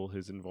enable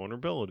his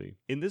invulnerability.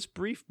 In this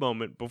brief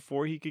moment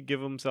before he could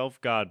give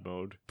himself God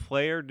mode,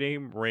 player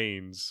named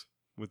Reigns,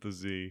 with a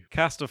Z,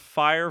 cast a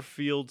fire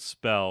field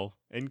spell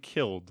and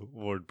killed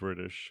Lord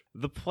British.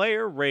 The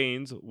player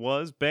Reigns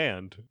was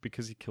banned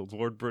because he killed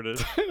Lord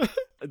British.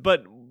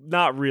 But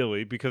not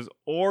really, because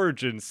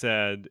Origin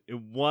said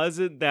it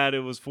wasn't that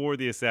it was for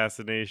the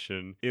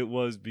assassination. It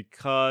was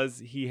because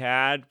he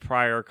had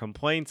prior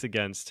complaints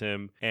against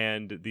him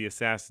and the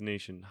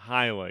assassination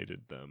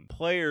highlighted them.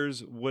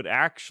 Players would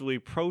actually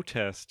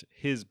protest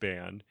his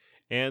ban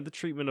and the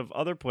treatment of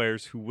other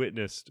players who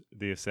witnessed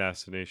the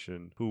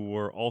assassination, who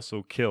were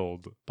also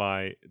killed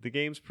by the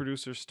game's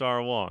producer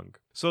Star Long.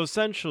 So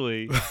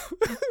essentially,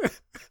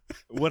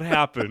 what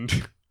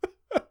happened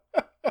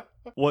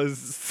was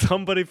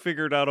somebody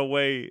figured out a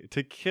way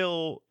to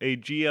kill a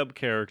GM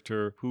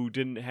character who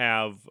didn't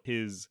have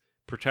his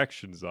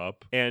protections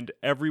up, and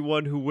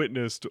everyone who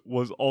witnessed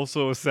was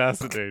also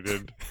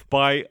assassinated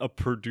by a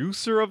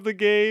producer of the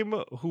game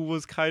who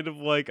was kind of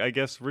like, I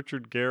guess,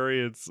 Richard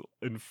Garriott's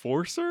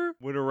enforcer.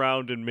 Went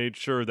around and made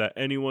sure that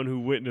anyone who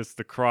witnessed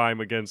the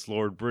crime against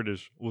Lord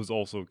British was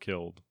also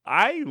killed.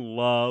 I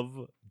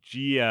love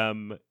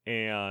GM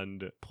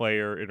and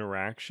player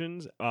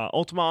interactions.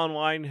 Ultima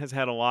Online has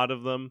had a lot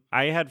of them.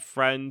 I had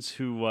friends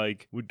who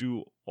would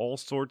do all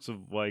sorts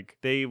of like,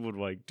 they would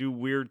like do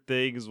weird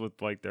things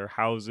with like their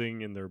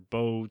housing and their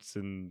boats,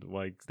 and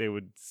like they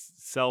would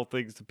sell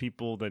things to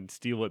people, then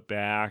steal it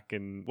back.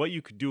 And what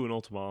you could do in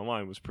Ultima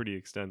Online was pretty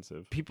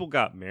extensive. People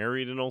got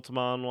married in Ultima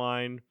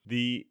Online.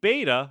 The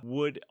beta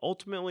would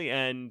ultimately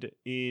end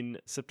in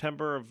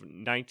September of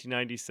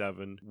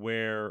 1997,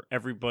 where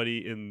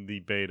everybody in the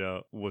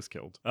beta was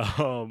killed.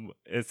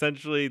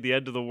 Essentially, the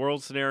end of the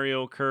world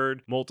scenario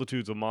occurred.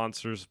 Multitudes of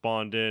monsters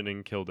spawned in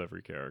and killed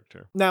every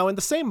character. Now, in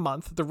the same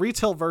month, the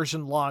retail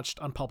version launched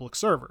on public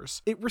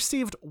servers. It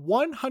received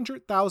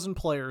 100,000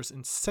 players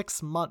in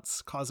 6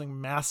 months, causing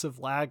massive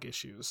lag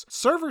issues.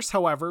 Servers,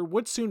 however,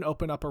 would soon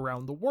open up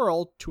around the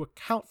world to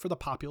account for the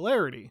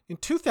popularity. In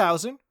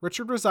 2000,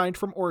 Richard resigned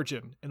from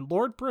Origin, and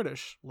Lord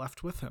British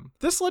left with him.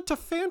 This led to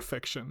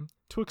fanfiction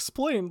to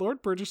explain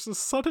Lord British's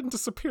sudden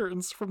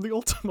disappearance from the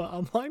Ultima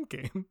Online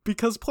game,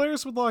 because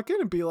players would log in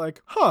and be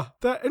like,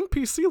 that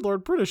NPC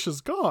Lord British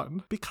is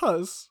gone,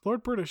 because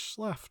Lord British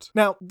left.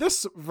 Now,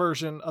 this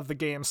version of the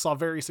game saw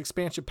various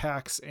expansion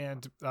packs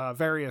and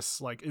various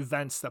like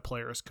events that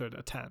players could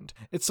attend.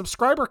 Its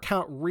subscriber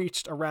count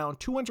reached around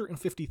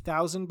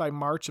 250,000 by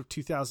March of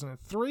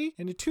 2003,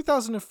 and in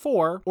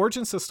 2004,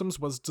 Origin Systems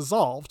was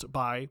dissolved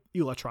by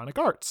Electronic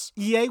Arts.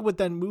 EA would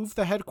then move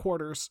the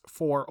headquarters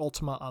for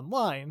Ultima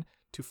Online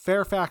to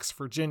Fairfax,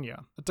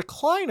 Virginia. A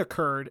decline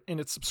occurred in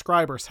its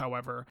subscribers,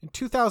 however. In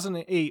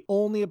 2008,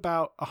 only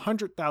about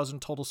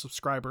 100,000 total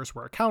subscribers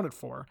were accounted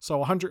for, so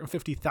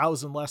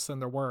 150,000 less than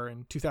there were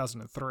in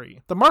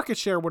 2003. The market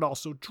share would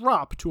also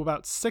drop to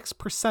about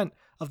 6%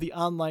 of the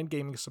online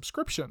gaming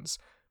subscriptions,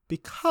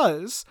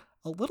 because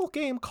a little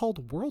game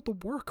called World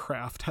of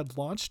Warcraft had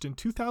launched in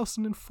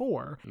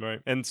 2004. Right.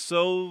 And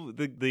so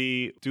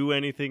the do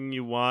anything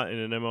you want in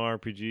an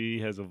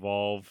MMORPG has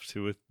evolved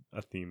to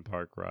a theme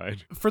park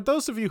ride. For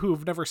those of you who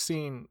have never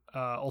seen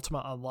Ultima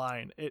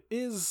Online, it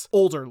is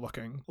older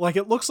looking. Like,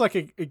 it looks like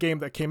a game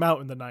that came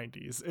out in the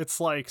 90s. It's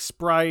like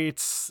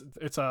sprites,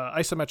 it's a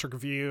isometric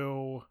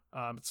view.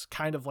 It's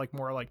kind of like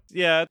more like...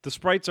 Yeah, the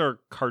sprites are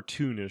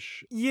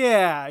cartoonish.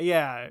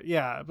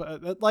 Yeah.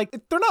 But like,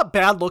 they're not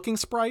bad looking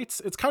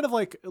sprites. It's kind of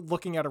like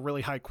looking at a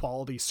really high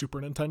quality Super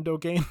Nintendo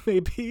game,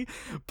 maybe.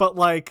 But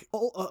like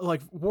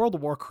World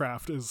of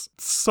Warcraft is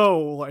so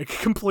like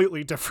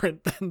completely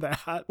different than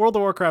that. World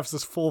of Warcraft is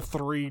this full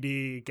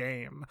 3D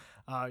game.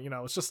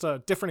 It's just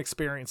a different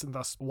experience, and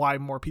thus why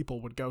more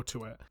people would go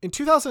to it. In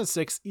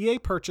 2006, EA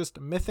purchased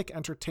Mythic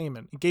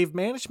Entertainment and gave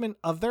management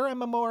of their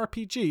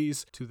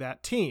MMORPGs to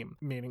that team,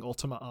 meaning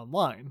Ultima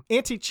Online.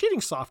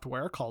 Anti-cheating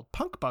software called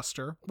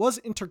Punkbuster was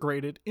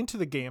integrated into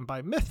the game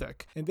by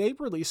Mythic, and they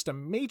released a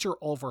major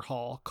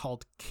overhaul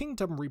called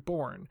Kingdom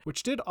Reborn,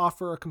 which did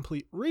offer a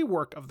complete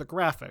rework of the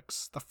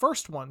graphics, the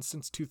first one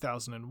since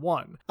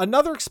 2001.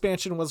 Another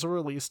expansion was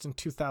released in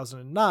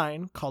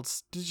 2009 called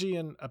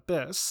Stygian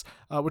Abyss,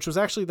 which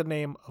was actually the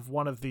name of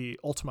one of the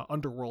Ultima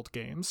Underworld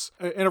games.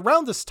 And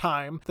around this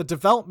time, the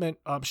development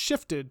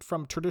shifted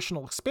from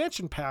traditional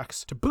expansion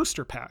packs to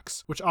booster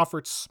packs, which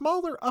offered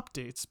smaller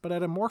updates but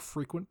at a more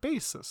frequent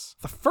basis.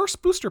 The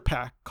first booster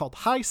pack, called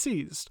High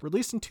Seas,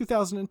 released in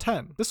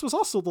 2010. This was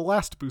also the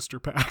last booster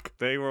pack.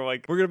 They were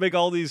like, we're going to make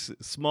all these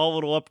small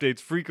little updates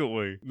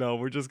frequently. No,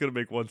 we're just going to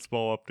make one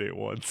small update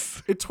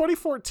once. In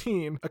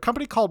 2014, a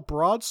company called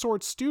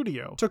Broadsword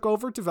Studio took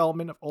over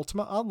development of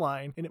Ultima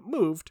Online, and it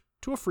moved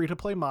to a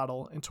free-to-play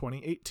model in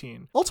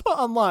 2018. Ultima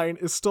Online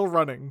is still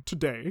running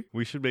today.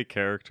 We should make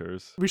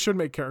characters.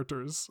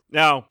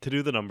 Now, to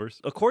do the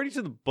numbers, according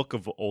to the Book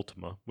of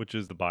Ultima, which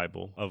is the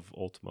Bible of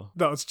Ultima.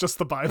 No, it's just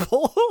the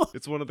Bible.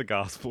 It's one of the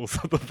Gospels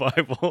of the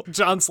Bible.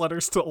 John's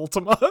letters to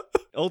Ultima.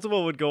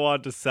 Ultima would go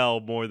on to sell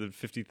more than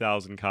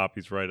 50,000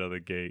 copies right out of the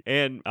gate,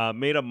 and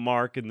made a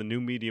mark in the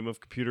new medium of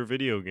computer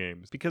video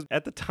games. Because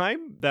at the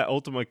time that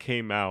Ultima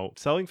came out,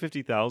 selling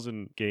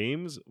 50,000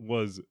 games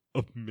was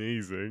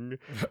amazing.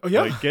 Oh,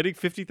 yeah. Like, getting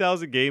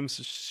 50,000 games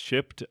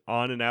shipped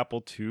on an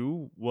Apple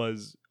II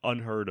was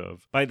unheard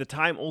of. By the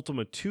time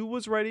Ultima 2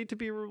 was ready to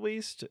be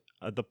released,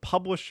 the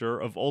publisher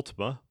of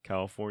Ultima,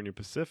 California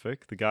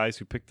Pacific, the guys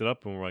who picked it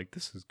up and were like,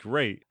 this is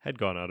great, had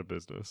gone out of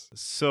business.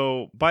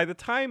 So by the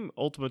time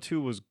Ultima 2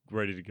 was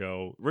ready to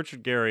go,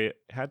 Richard Garriott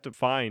had to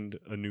find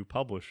a new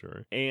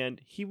publisher. And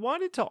he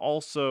wanted to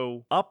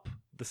also up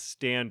the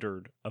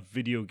standard of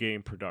video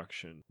game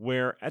production,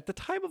 where at the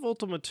time of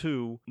Ultima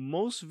 2,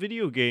 most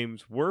video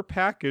games were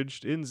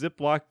packaged in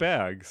Ziploc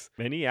bags.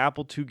 Many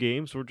Apple II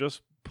games were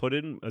just put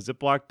in a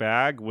Ziploc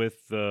bag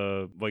with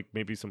like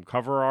maybe some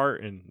cover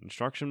art and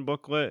instruction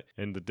booklet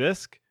and the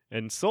disc,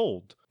 and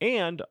sold.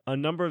 And a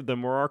number of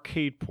them were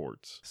arcade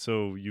ports.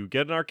 So you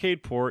get an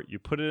arcade port, you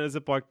put it in a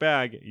Ziploc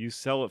bag, you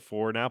sell it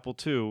for an Apple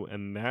II,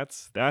 and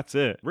that's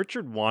it.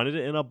 Richard wanted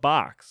it in a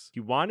box.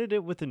 He wanted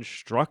it with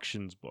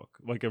instructions book,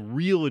 like a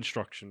real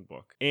instruction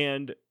book.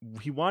 And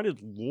he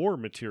wanted lore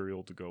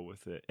material to go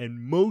with it. And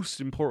most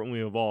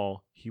importantly of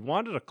all, he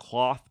wanted a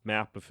cloth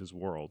map of his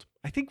world.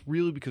 I think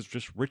really because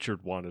just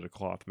Richard wanted a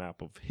cloth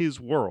map of his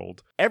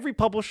world. Every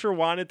publisher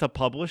wanted to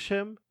publish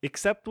him,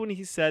 except when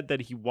he said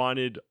that he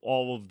wanted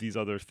all of these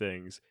other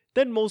things.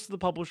 Then most of the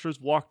publishers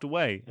walked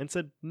away and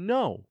said,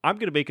 no, I'm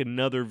going to make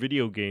another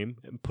video game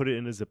and put it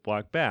in a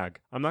Ziploc bag.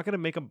 I'm not going to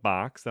make a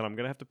box that I'm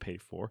going to have to pay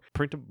for,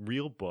 print a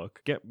real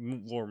book, get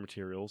lore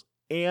materials,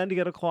 and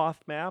get a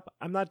cloth map.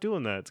 I'm not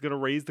doing that. It's going to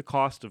raise the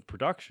cost of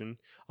production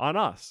on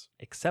us,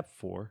 except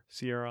for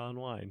Sierra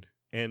Online.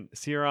 And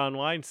Sierra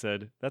Online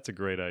said, that's a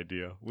great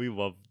idea. We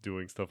love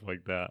doing stuff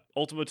like that.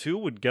 Ultima 2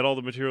 would get all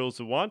the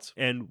materials at once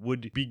and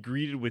would be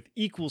greeted with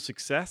equal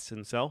success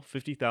and sell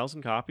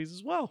 50,000 copies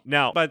as well.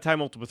 Now, by the time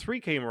Ultima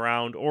 3 came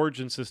around,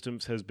 Origin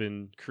Systems has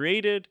been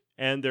created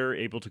and they're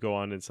able to go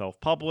on and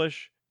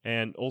self-publish.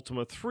 And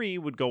Ultima 3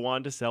 would go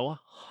on to sell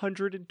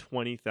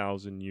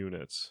 120,000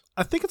 units.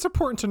 I think it's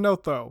important to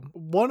note, though,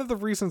 one of the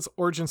reasons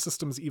Origin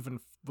Systems even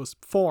was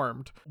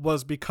formed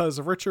was because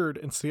Richard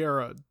and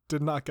Sierra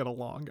did not get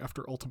along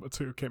after Ultima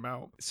 2 came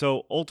out.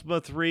 So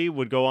Ultima 3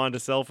 would go on to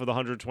sell for the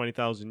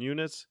 120,000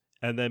 units.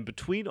 And then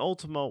between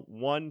Ultima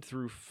 1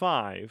 through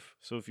 5,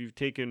 so if you've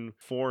taken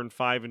 4 and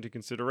 5 into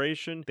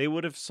consideration, they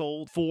would have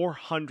sold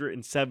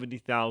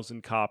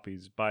 470,000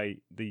 copies by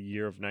the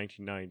year of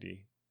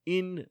 1990.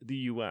 In the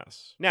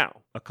US.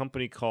 Now, a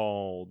company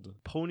called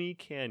Pony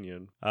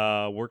Canyon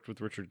worked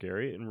with Richard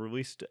Garriott and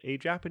released a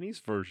Japanese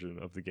version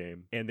of the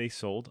game. And they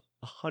sold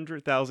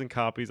 100,000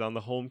 copies on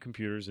the home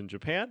computers in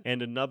Japan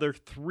and another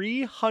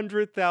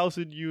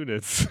 300,000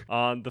 units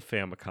on the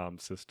Famicom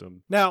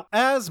system. Now,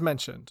 as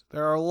mentioned,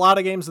 there are a lot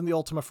of games in the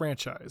Ultima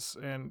franchise,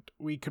 and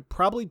we could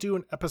probably do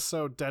an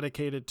episode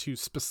dedicated to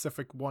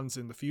specific ones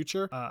in the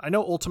future. I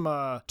know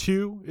Ultima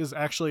 2 is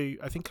actually,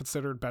 I think,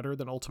 considered better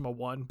than Ultima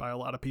 1 by a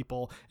lot of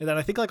people, and then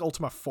I think like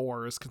Ultima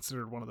 4 is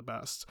considered one of the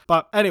best.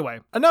 But anyway,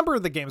 a number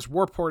of the games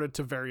were ported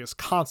to various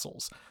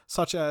consoles,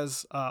 such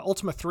as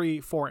Ultima 3,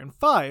 4, and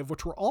 5,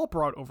 which were all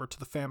brought over to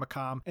the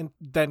Famicom and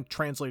then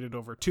translated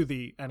over to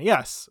the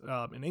NES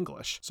in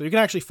English. So you can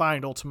actually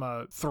find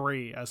Ultima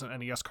 3 as an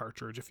NES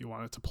cartridge if you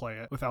wanted to play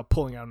it without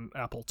pulling out an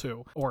Apple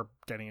II or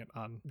getting it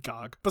on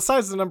GOG.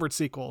 Besides the numbered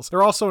sequels, there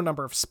are also a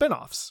number of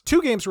spin-offs.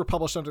 2 games were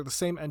published under the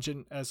same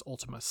engine as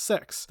Ultima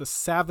 6, The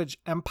Savage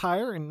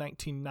Empire in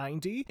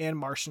 1990 and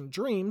Martian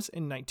Dreams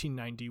in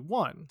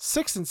 1991.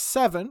 6 and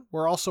 7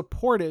 were also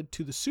ported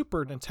to the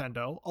Super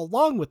Nintendo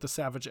along with The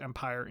Savage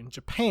Empire in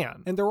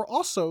Japan. And there were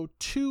also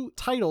 2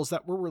 titles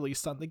that were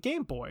released on the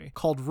Game Boy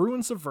called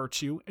Ruins of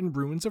Virtue and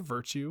Ruins of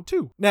Virtue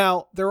 2.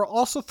 Now, there are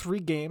also 3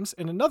 games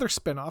in another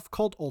spin-off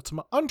called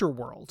Ultima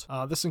Underworld.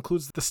 This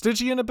includes The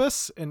Stygian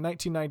Abyss in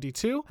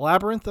 1992,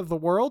 Labyrinth of the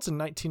Worlds in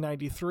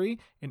 1993,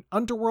 and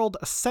Underworld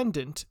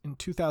Ascendant in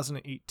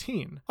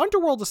 2018.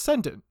 Underworld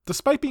Ascendant,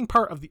 despite being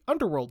part of the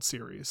Underworld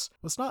series,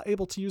 was not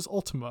able to use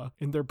Ultima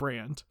in their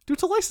brand due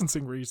to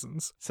licensing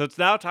reasons. So it's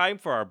now time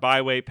for our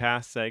Buy, Wait,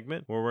 Pass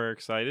segment, where we're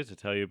excited to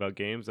tell you about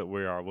games that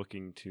we are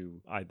looking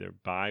to either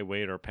buy,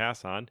 wait, or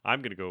pass on.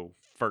 I'm going to go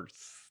first.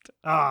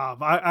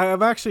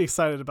 I'm actually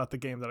excited about the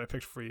game that I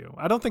picked for you.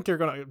 I don't think you're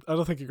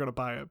gonna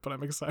buy it, but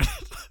I'm excited.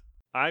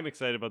 I'm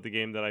excited about the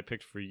game that I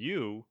picked for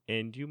you,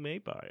 and you may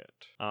buy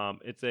it.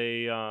 It's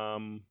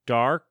a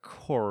dark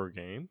horror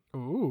game.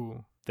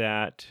 Ooh.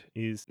 That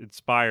is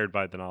inspired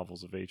by the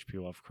novels of H.P.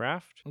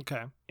 Lovecraft.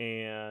 Okay.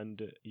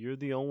 And you're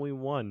the only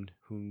one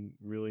who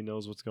really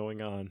knows what's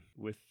going on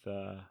with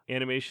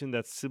animation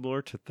that's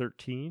similar to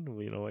 13,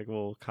 like a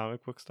little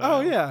comic book style.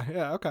 Oh,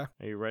 yeah, okay.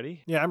 Are you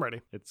ready? Yeah, I'm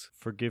ready. It's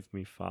Forgive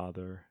Me,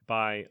 Father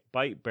by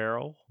Byte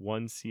Barrel,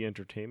 1C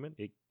Entertainment.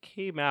 It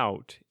came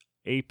out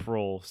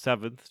April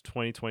 7th,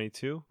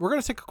 2022. We're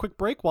going to take a quick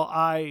break while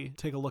I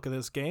take a look at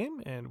this game,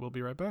 and we'll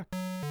be right back.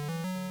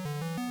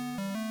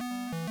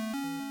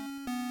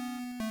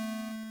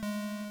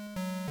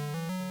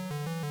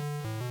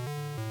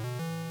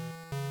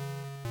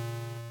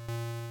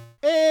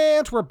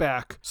 And we're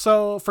back.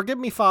 So Forgive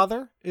Me,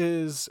 Father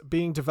is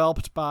being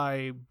developed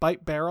by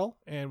Byte Barrel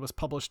and was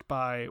published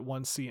by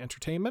 1C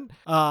Entertainment.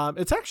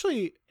 It's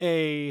actually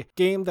a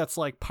game that's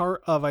like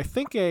part of, I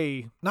think,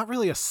 not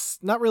really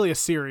a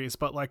series,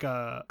 but like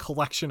a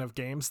collection of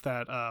games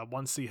that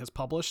 1C has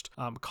published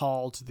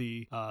called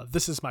the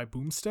This Is My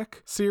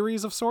Boomstick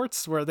series of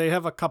sorts, where they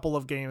have a couple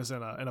of games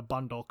in a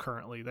bundle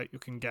currently that you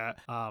can get,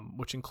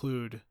 which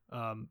include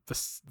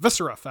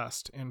Viscera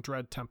Fest and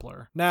Dread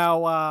Templar.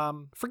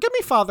 Now, Forgive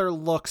Me, Father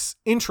looks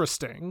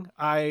interesting.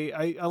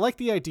 I like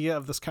the idea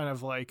of this kind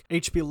of like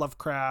H.P.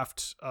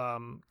 Lovecraft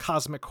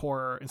cosmic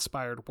horror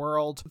inspired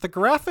world. The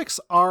graphics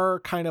are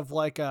kind of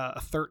like a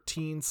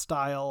 13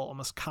 style,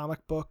 almost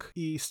comic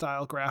book-y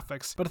style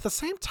graphics, but at the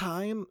same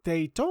time,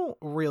 they don't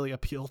really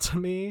appeal to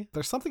me.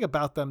 There's something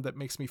about them that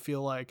makes me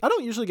feel like, I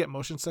don't usually get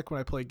motion sick when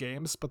I play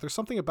games, but there's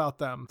something about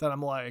them that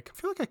I'm like, I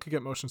feel like I could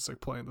get motion sick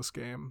playing this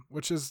game,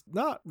 which is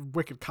not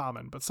wicked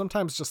common, but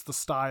sometimes just the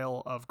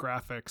style of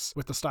graphics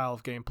with the style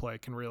of gameplay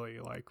can really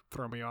like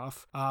throw me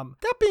off.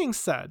 That being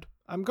said,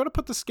 I'm going to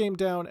put this game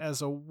down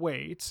as a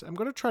wait. I'm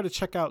going to try to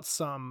check out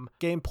some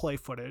gameplay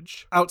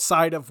footage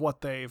outside of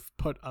what they've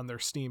put on their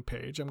Steam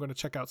page. I'm going to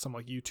check out some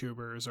like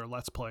YouTubers or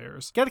Let's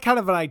Players, get kind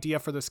of an idea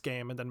for this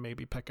game, and then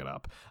maybe pick it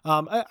up.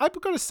 I'm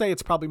going to say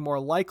it's probably more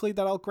likely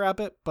that I'll grab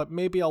it, but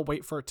maybe I'll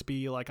wait for it to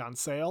be like on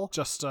sale.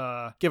 Just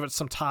give it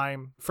some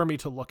time for me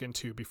to look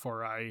into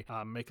before I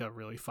make a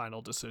really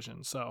final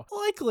decision. So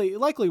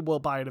likely we'll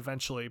buy it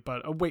eventually,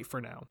 but wait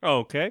for now.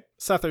 Okay.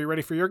 Seth, are you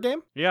ready for your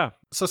game? Yeah.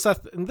 So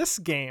Seth, in this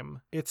game,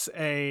 it's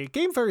a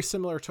game very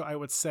similar to, I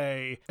would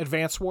say,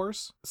 Advance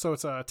Wars. So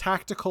it's a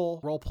tactical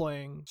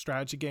role-playing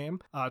strategy game,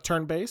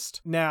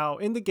 turn-based. Now,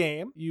 in the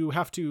game, you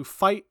have to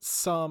fight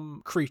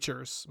some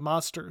creatures,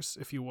 monsters,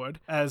 if you would,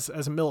 as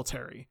a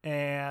military.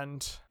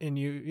 And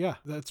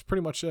that's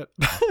pretty much it.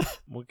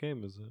 What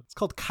game is it? It's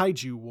called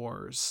Kaiju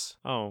Wars.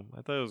 Oh,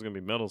 I thought it was going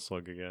to be Metal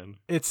Slug again.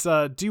 It's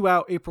due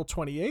out April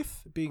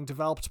 28th, being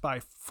developed by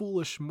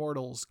Foolish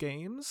Mortals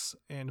Games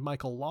and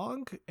Michael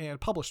Long, and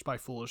published by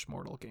Foolish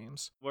Mortal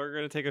Games. We're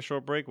going to take a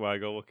short break while I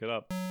go look it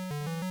up.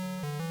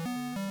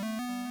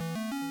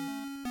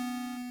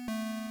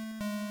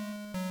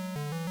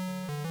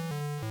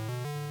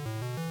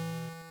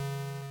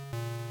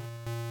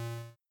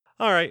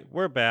 All right,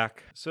 we're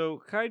back.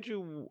 So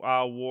Kaiju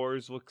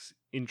Wars looks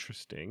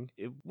interesting.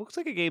 It looks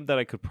like a game that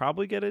I could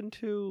probably get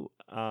into.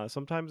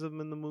 Sometimes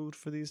I'm in the mood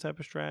for these type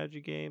of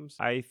strategy games.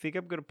 I think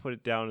I'm going to put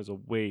it down as a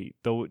wait,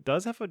 though it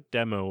does have a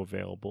demo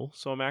available.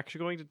 So I'm actually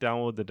going to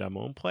download the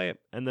demo and play it,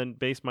 and then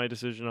base my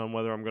decision on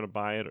whether I'm going to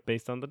buy it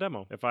based on the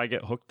demo. If I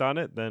get hooked on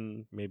it,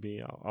 then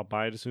maybe I'll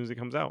buy it as soon as it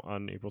comes out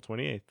on April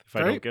 28th. If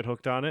I don't get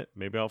hooked on it,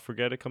 maybe I'll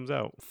forget it comes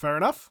out. Fair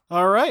enough.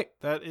 All right.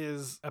 That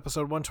is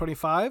episode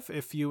 125.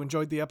 If you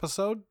enjoyed the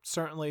episode,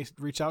 certainly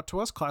reach out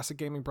to us,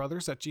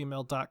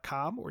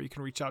 classicgamingbrothers@gmail.com. Or you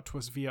can reach out to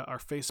us via our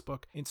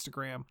Facebook,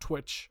 Instagram,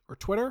 Twitch, or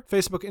Twitter.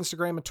 Facebook,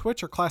 Instagram, and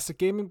Twitch are Classic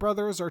Gaming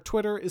Brothers. Our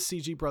Twitter is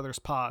CG Brothers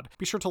Pod.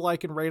 Be sure to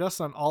like and rate us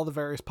on all the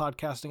various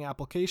podcasting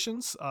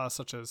applications,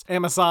 such as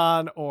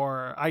Amazon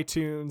or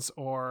iTunes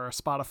or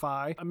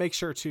Spotify. Make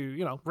sure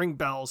to, ring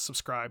bells,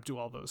 subscribe, do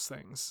all those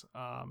things.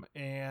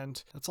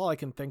 And that's all I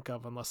can think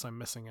of unless I'm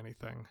missing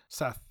anything.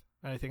 Seth,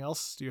 anything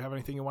else? Do you have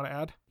anything you want to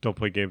add? Don't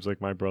play games like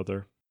my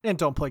brother. And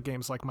don't play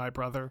games like my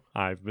brother.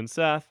 I've been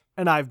Seth.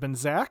 And I've been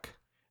Zach.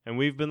 And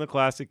we've been the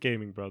Classic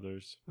Gaming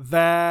Brothers.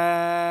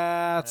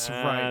 That's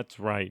right. That's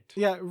right.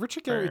 Yeah,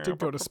 Richard Garriott did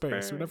go to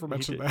space. We never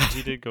mentioned that.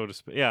 He did go to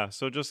space. Yeah,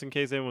 so just in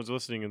case anyone's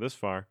listening this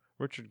far,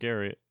 Richard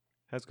Garriott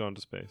has gone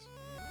to space.